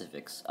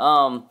specifics.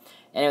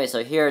 Anyway,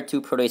 so here are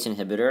 2 protease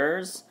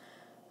inhibitors.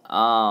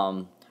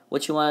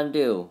 What you want to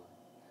do,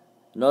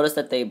 notice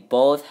that they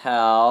both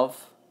have,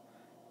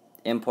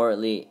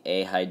 importantly,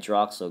 a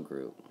hydroxyl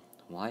group.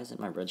 Why isn't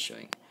my red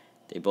showing?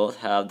 They both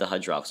have the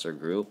hydroxyl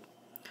group.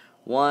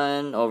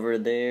 One over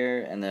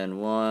there and then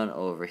one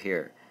over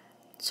here.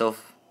 So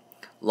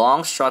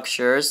long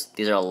structures,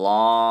 these are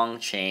long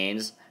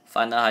chains.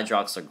 Find the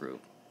hydroxyl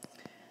group.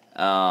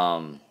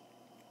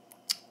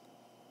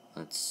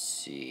 Let's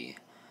see.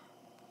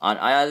 On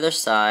either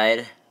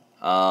side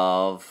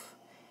of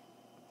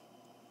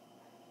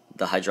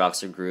the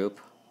hydroxyl group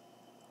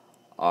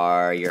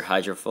are your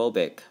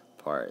hydrophobic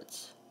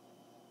parts.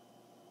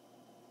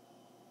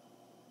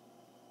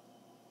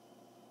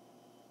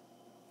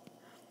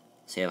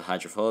 So you have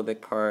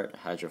hydrophobic part,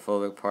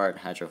 hydrophobic part,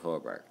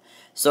 hydrophobic part.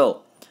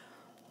 So,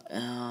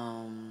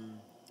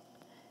 and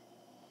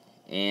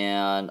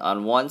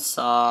on one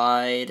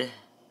side,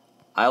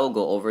 I will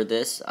go over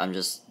this. I'm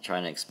just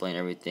trying to explain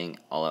everything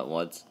all at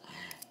once.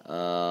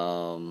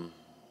 And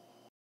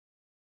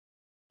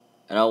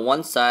on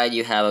one side,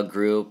 you have a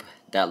group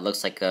that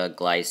looks like a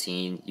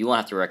glycine. You won't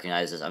have to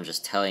recognize this. I'm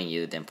just telling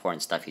you the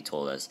important stuff he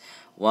told us.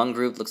 One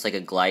group looks like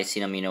a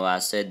glycine amino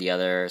acid. The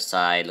other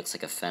side looks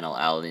like a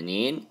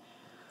phenylalanine.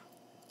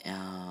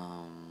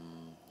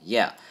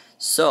 Yeah.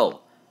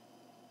 So,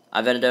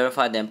 I've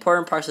identified the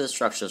important parts of the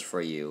structures for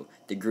you.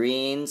 The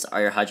greens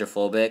are your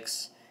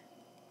hydrophobics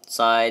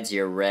sides,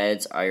 your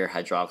reds are your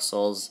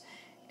hydroxyls,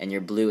 and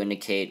your blue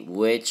indicate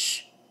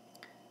which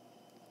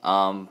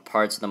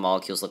parts of the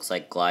molecules looks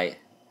like the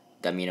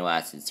amino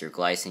acids, your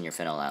glycine, your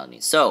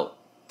phenylalanine. So,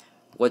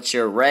 what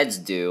your reds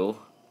do,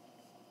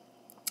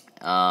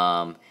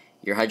 your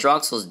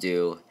hydroxyls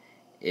do,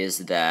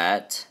 is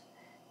that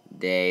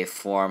they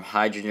form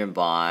hydrogen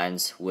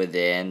bonds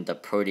within the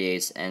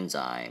protease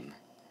enzyme.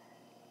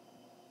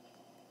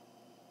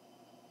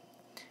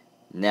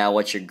 Now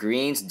what your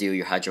greens do,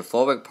 your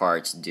hydrophobic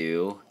parts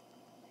do,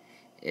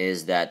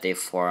 is that they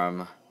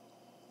form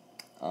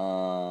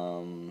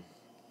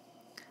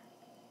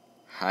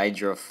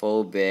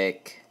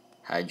hydrophobic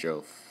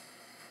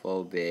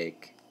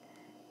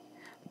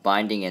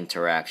binding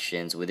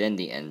interactions within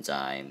the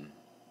enzyme.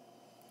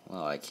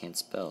 Well, I can't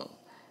spell.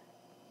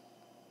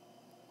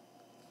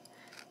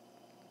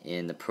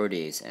 In the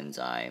protease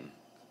enzyme.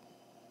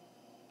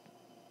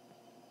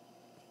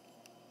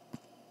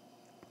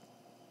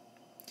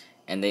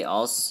 And they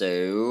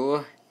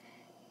also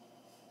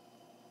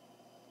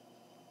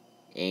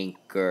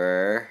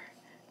anchor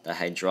the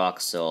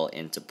hydroxyl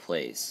into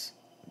place.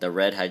 The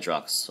red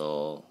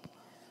hydroxyl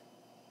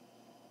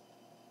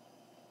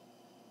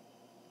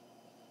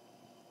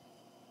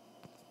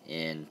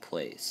in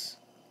place.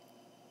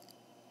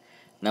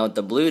 Now what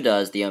the blue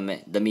does, the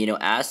amino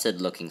acid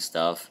looking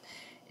stuff,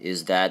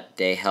 is that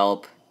they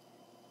help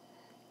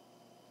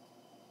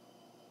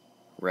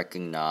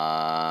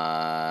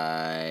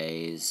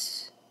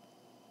recognize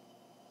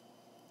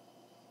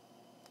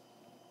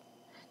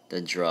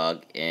the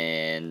drug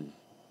in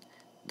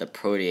the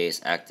protease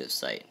active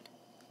site.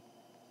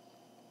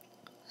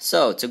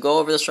 So, to go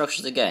over the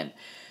structures again,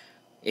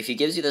 if he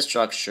gives you the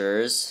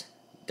structures,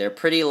 they're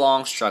pretty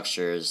long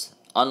structures.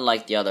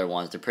 Unlike the other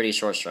ones, they're pretty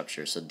short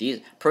structures. So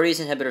these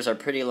protease inhibitors are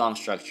pretty long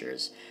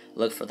structures.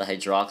 Look for the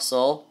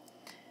hydroxyl,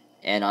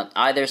 and on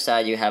either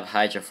side you have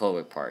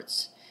hydrophobic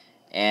parts.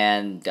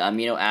 And the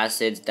amino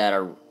acids that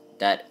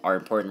are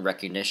important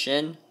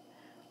recognition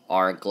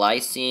are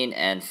glycine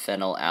and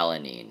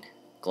phenylalanine.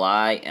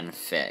 Glycine and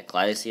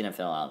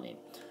phenylalanine.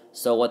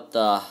 So what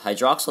the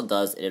hydroxyl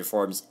does, it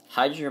forms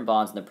hydrogen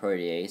bonds in the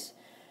protease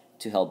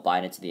to help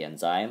bind it to the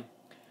enzyme.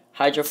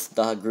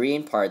 The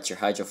green parts, your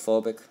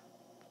hydrophobic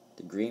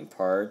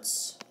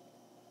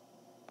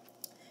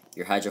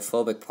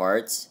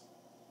parts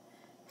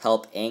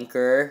help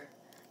anchor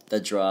the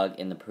drug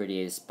in the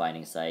protease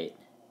binding site.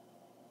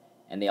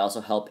 And they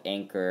also help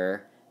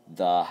anchor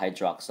the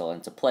hydroxyl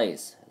into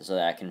place so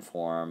that it can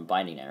form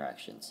binding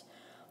interactions.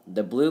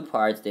 The blue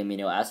parts, the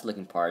amino acid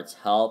looking parts,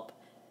 help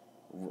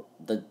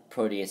the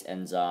protease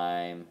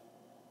enzyme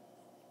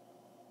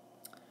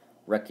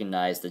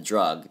recognize the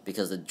drug,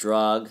 because the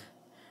drug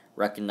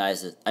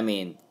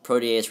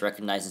protease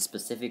recognizes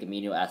specific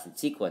amino acid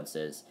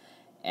sequences,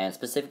 and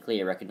specifically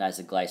it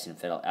recognizes glycine and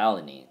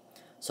phenylalanine.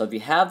 So if you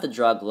have the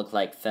drug look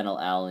like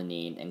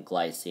phenylalanine and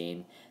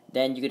glycine,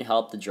 then you can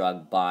help the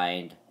drug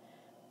bind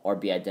or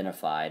be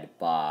identified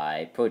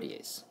by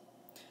protease.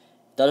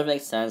 Doesn't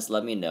make sense?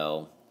 Let me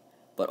know.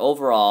 But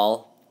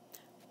overall,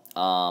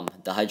 the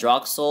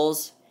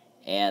hydroxyls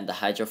and the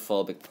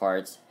hydrophobic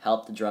parts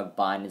help the drug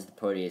bind into the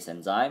protease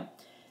enzyme,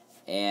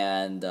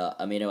 and the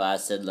amino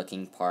acid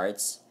looking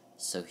parts,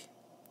 so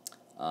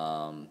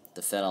the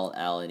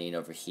phenylalanine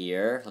over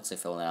here looks like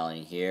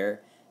phenylalanine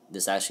here.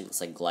 This actually looks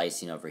like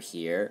glycine over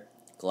here.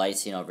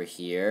 Glycine over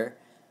here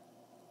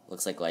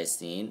looks like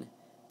glycine.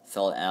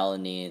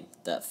 Phenylalanine,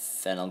 that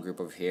phenyl group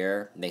over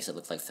here, makes it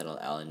look like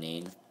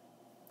phenylalanine.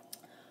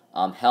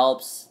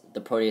 Helps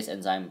the protease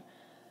enzyme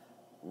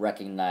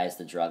recognize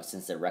the drug,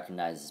 since it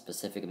recognizes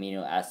specific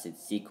amino acid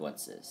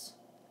sequences,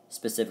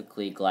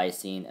 specifically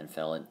glycine and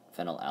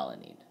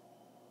phenylalanine.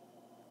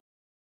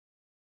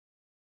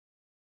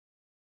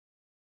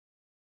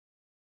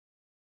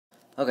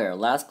 Okay, our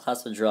last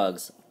class of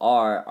drugs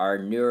are our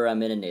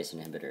neuraminidase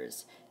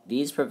inhibitors.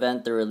 These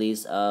prevent the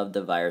release of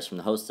the virus from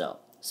the host cell.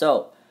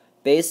 So,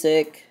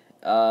 basic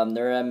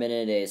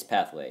neuraminidase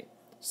pathway.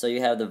 So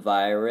you have the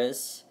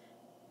virus,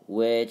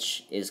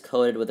 which is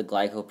coated with a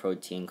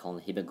glycoprotein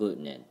called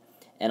hemagglutinin.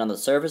 And on the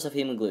surface of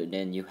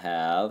hemagglutinin, you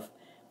have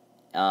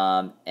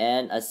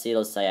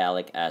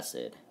N-acetylsialic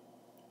acid.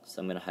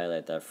 So I'm going to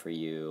highlight that for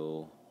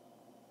you.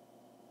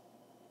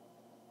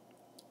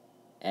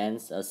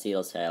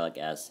 N-acetylsialic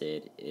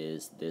acid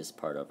is this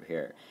part over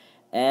here.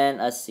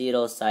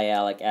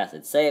 N-acetylsialic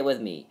acid. Say it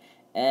with me.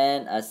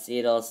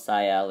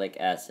 N-acetylsialic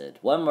acid.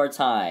 One more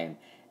time.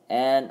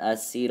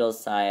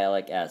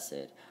 N-acetylsialic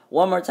acid.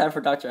 One more time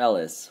for Dr.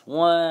 Ellis.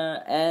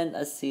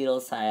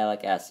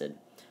 N-acetylsialic acid.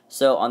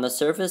 So on the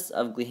surface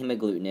of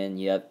hemagglutinin,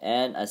 you have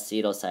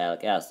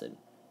N-acetylsialic acid.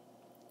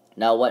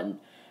 Now what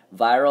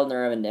viral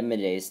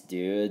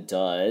neuraminidase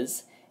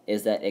does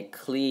is that it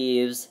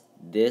cleaves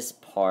this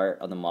part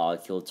of the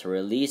molecule to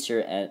release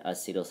your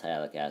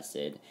N-acetylsialic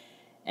acid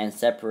and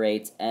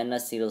separates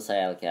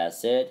N-acetylsialic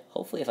acid.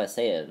 Hopefully if I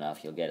say it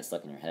enough, you'll get it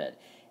stuck in your head.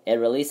 It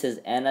releases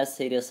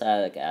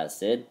N-acetylsialic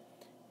acid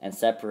and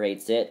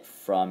separates it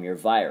from your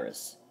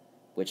virus,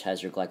 which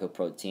has your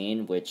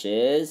glycoprotein, which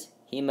is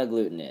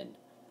hemagglutinin.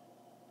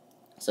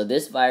 So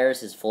this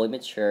virus is fully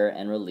mature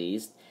and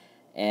released,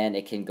 and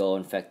it can go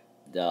infect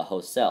the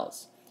host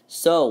cells.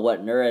 So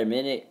what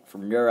neuraminidase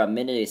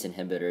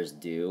inhibitors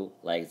do,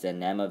 like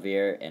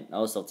zanamivir and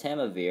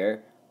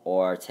oseltamivir,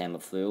 or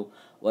Tamiflu,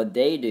 what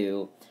they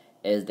do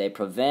is they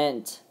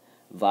prevent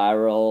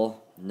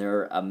viral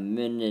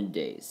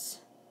neuraminidase.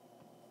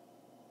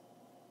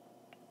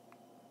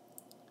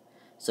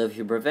 So if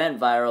you prevent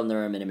viral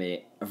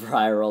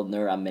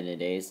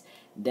neuraminidase,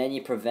 then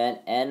you prevent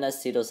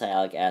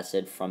N-acetylsialic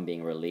acid from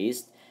being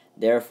released.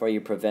 Therefore,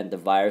 you prevent the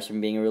virus from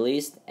being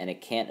released, and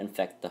it can't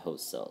infect the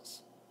host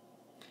cells.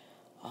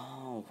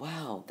 Oh,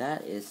 wow,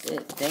 that is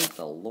it. Thank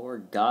the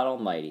Lord God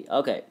Almighty.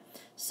 Okay,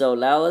 so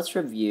now let's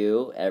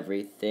review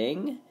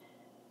everything,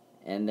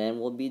 and then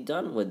we'll be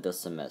done with the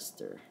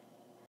semester.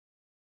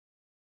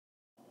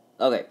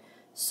 Okay,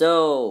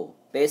 so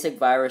basic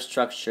virus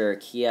structure,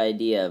 key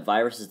idea.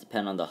 Viruses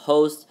depend on the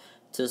host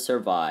to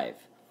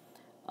survive.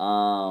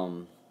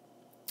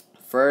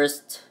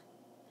 First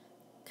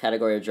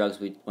category of drugs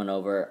we went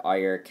over are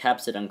your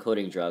capsid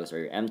uncoating drugs, or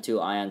your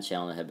M2 ion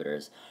channel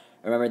inhibitors.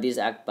 Remember, these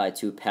act by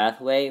two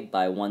pathways,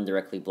 by one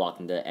directly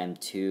blocking the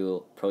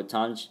M2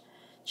 proton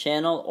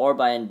channel, or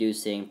by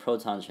inducing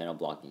proton channel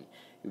blocking.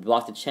 You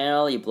block the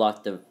channel, you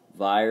block the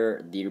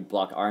you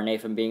block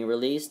RNA from being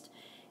released,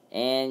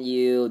 and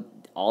you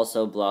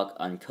also block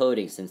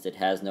uncoating, since it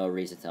has no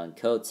reason to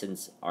uncoat,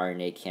 since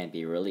RNA can't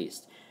be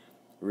released.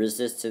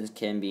 Resistance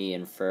can be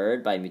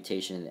inferred by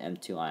mutation in the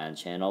M2 ion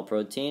channel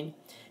protein.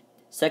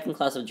 Second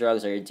class of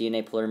drugs are your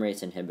DNA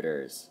polymerase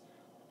inhibitors.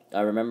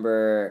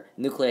 Remember,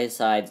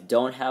 nucleosides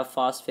don't have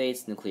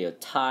phosphates.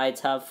 Nucleotides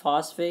have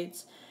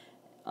phosphates.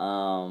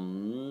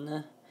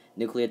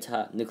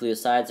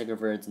 Nucleosides are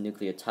converted to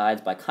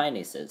nucleotides by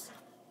kinases.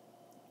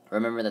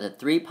 Remember that the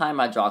 3'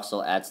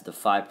 hydroxyl adds to the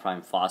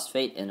 5'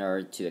 phosphate in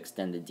order to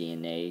extend the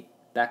DNA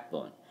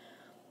backbone.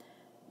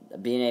 The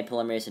DNA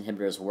polymerase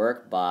inhibitors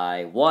work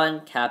by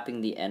 1. Capping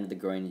the end of the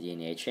growing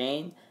DNA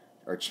chain,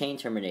 or chain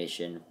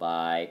termination,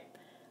 by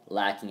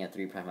lacking a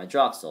 3'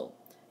 hydroxyl.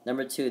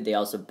 Number 2,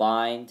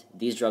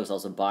 these drugs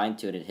also bind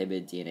to and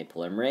inhibit DNA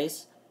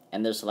polymerase,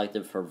 and they're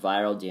selective for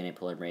viral DNA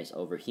polymerase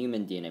over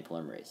human DNA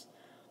polymerase.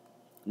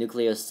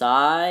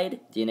 Nucleoside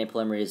DNA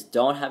polymerase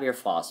don't have your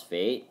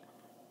phosphate,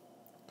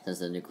 since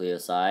the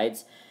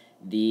nucleosides.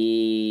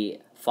 The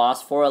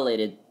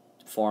phosphorylated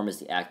form is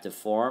the active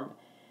form,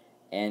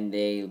 and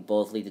they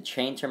both lead to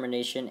chain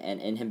termination and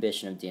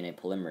inhibition of DNA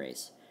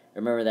polymerase.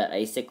 Remember that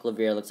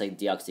acyclovir looks like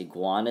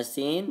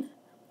deoxyguanosine.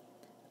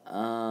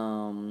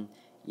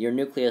 Your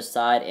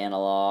nucleoside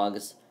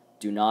analogs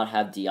do not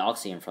have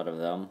deoxy in front of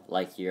them,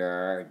 like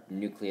your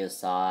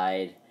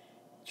nucleoside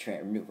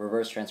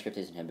reverse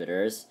transcriptase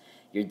inhibitors.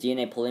 Your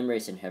DNA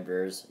polymerase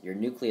inhibitors, your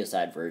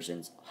nucleoside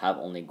versions, have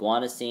only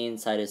guanosine,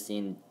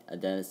 cytosine,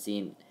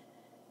 adenosine,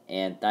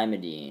 and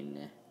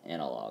thymidine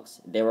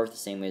analogs. They work the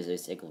same way as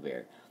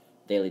acyclovir.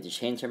 They lead to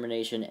chain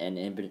termination and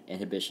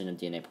inhibition of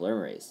DNA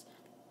polymerase.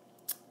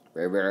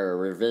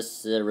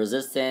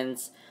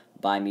 Resistance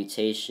by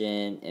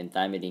mutation in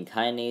thymidine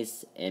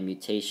kinase and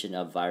mutation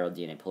of viral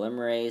DNA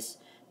polymerase.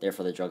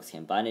 Therefore, the drugs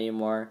can't bind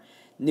anymore.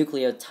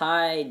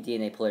 Nucleotide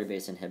DNA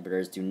polymerase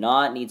inhibitors do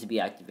not need to be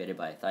activated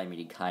by a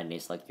thymidine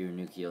kinase like your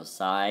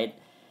nucleoside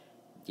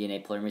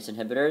DNA polymerase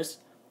inhibitors.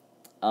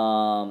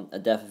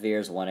 Adefovir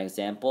is one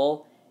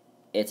example.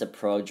 It's a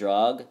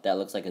prodrug that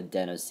looks like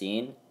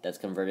adenosine that's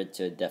converted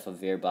to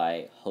adefovir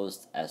by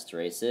host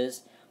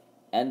esterases.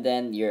 And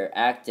then your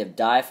active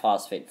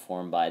diphosphate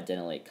form by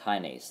adenylate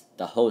kinase,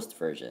 the host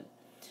version.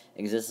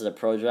 Exists as a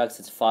prodrug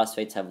since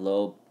phosphates have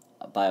low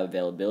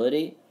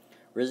bioavailability.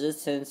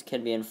 Resistance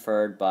can be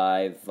inferred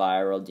by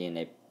viral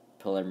DNA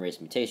polymerase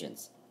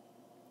mutations.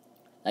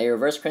 Now, your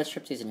reverse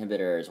transcriptase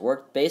inhibitors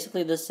work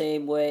basically the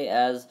same way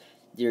as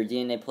your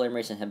DNA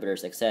polymerase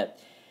inhibitors, except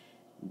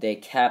They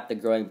cap the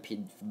growing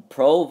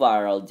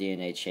proviral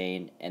DNA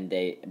chain, and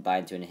they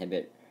bind to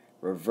inhibit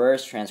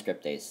reverse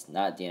transcriptase,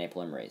 not DNA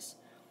polymerase.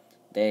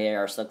 They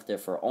are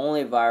selective for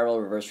only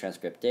viral reverse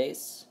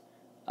transcriptase.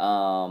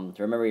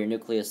 Remember, your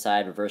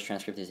nucleoside reverse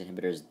transcriptase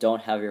inhibitors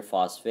don't have your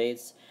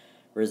phosphates.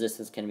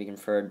 Resistance can be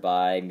conferred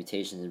by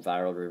mutations in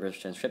viral reverse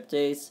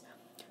transcriptase.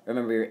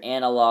 Remember, your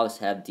analogs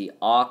have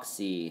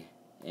deoxy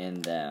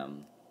in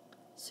them.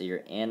 So your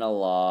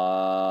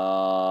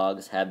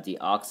analogs have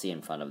deoxy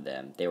in front of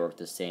them. They work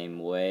the same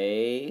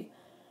way.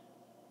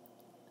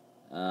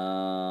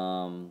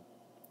 Nucleotide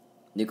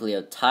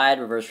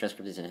reverse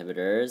transcriptase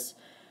inhibitors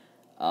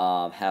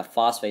have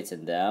phosphates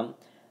in them.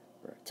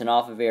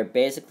 Tenofovir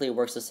basically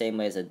works the same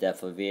way as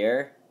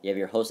adefovir. You have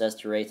your host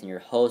esterase and your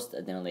host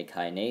adenylate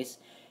kinase.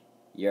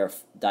 Your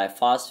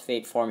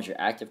diphosphate forms your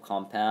active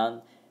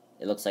compound.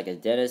 It looks like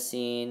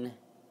adenosine.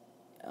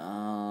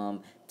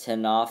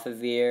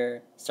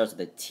 Tenofovir starts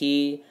with a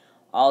T.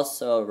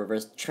 Also,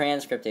 reverse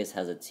transcriptase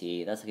has a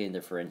T. That's how you can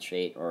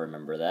differentiate or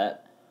remember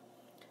that.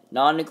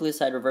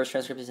 Non-nucleoside reverse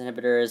transcriptase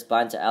inhibitors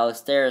bind to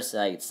allosteric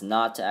sites,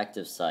 not to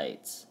active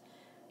sites.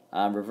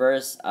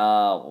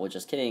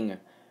 Just kidding.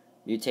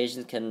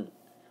 Mutations can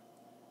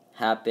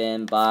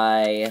happen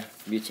by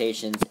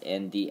mutations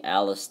in the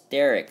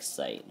allosteric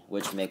site,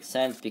 which makes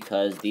sense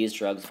because these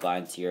drugs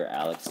bind to your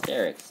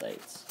allosteric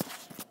sites.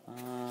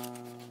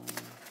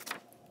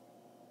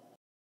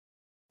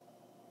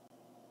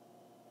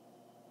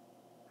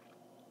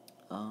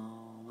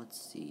 Let's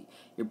see.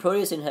 Your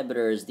protease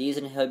inhibitors, these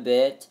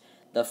inhibit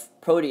the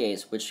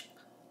protease, which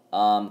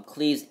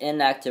cleaves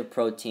inactive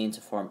proteins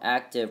to form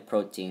active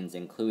proteins,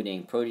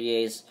 including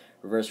protease,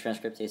 reverse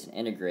transcriptase, and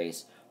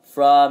integrase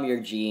from your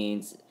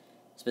genes,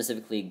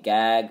 specifically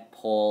GAG,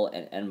 POL,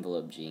 and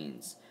envelope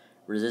genes.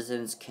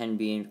 Resistance can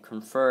be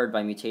conferred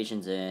by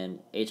mutations in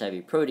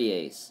HIV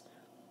protease.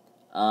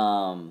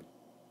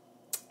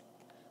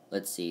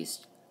 Let's see.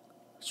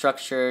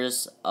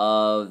 Structures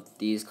of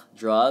these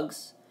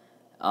drugs.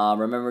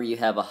 Remember, you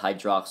have a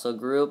hydroxyl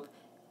group,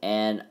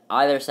 and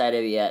either side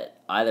of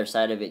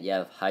it you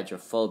have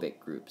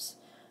hydrophobic groups.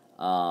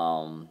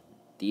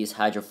 These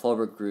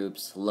hydrophobic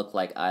groups look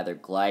like either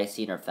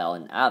glycine or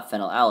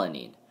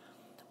phenylalanine.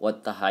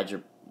 What the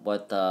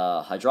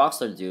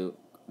hydroxyl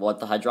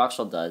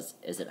does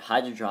is it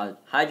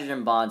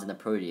hydrogen bonds in the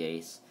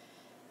protease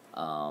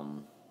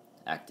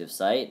active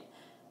site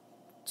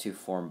to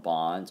form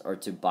bonds or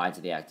to bind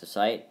to the active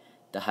site.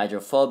 The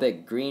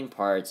hydrophobic green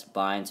parts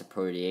bind to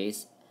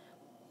protease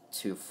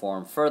to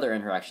form further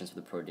interactions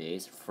with the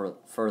protease for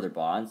further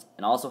bonds,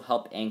 and also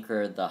help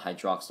anchor the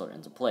hydroxyl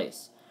into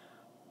place.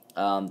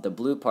 The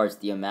blue parts,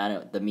 the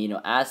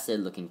amino acid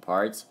looking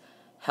parts,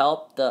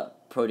 help the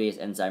protease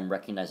enzyme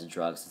recognize the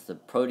drug, since the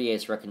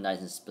protease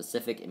recognizes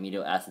specific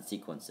amino acid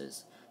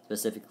sequences,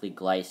 specifically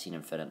glycine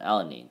and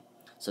phenylalanine.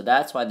 So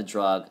that's why the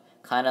drug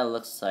kind of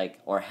looks like,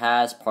 or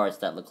has parts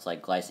that looks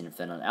like glycine and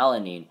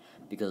phenylalanine,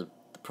 because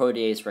the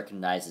protease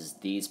recognizes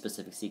these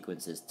specific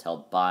sequences to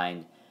help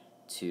bind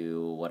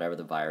to whatever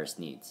the virus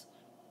needs.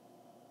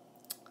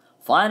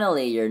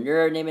 Finally, your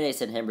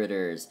neuraminidase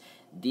inhibitors.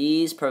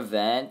 These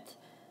prevent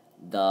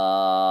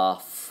the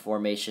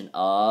formation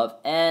of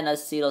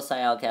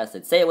N-acetylsialic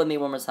acid. Say it with me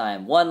one more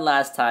time. One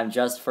last time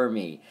just for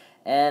me.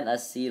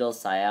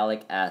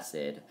 N-acetylsialic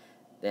acid.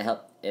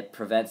 It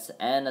prevents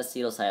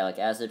N-acetylsialic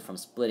acid from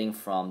splitting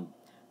from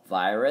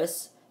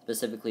virus,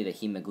 specifically the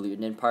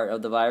hemagglutinin part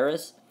of the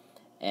virus.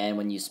 And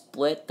when you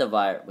split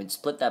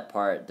that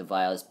part, the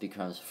virus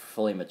becomes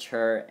fully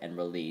mature and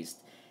released,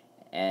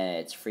 and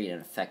it's free to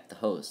infect the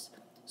host.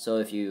 So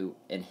if you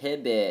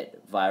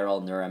inhibit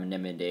viral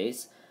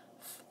neuraminidase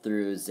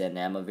through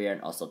zanamivir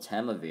and also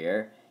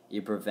oseltamivir,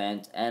 you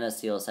prevent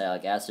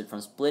N-acetylsialic acid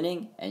from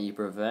splitting, and you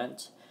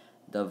prevent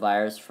the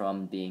virus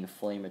from being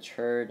fully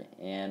matured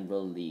and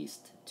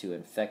released to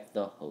infect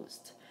the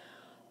host.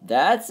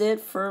 That's it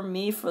for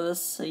me for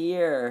this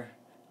year.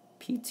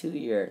 P2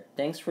 year.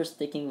 Thanks for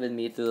sticking with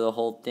me through the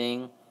whole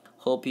thing.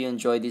 Hope you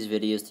enjoyed these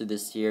videos through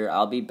this year.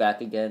 I'll be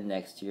back again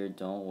next year.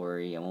 Don't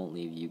worry, I won't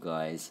leave you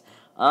guys.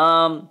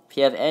 If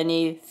you have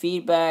any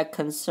feedback,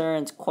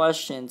 concerns,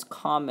 questions,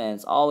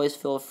 comments, always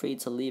feel free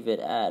to leave it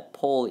at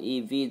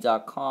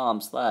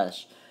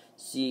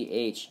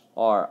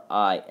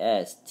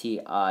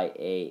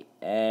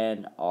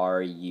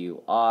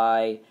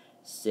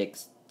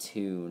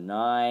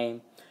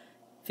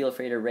Feel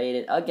free to rate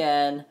it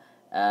again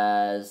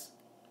as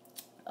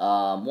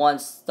 1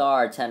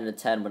 star, 10 out of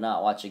 10 would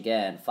not watch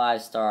again.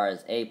 5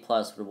 stars, A+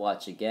 would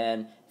watch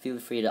again. Feel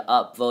free to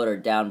upvote or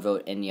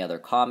downvote any other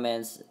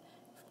comments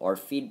or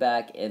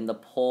feedback in the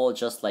poll,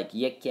 just like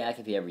Yik Yak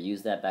if you ever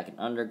used that back in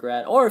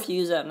undergrad, or if you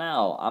use that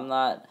now. I'm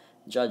not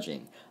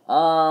judging.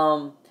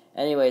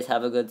 Anyways,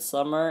 have a good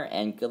summer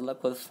and good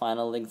luck with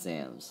final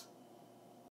exams.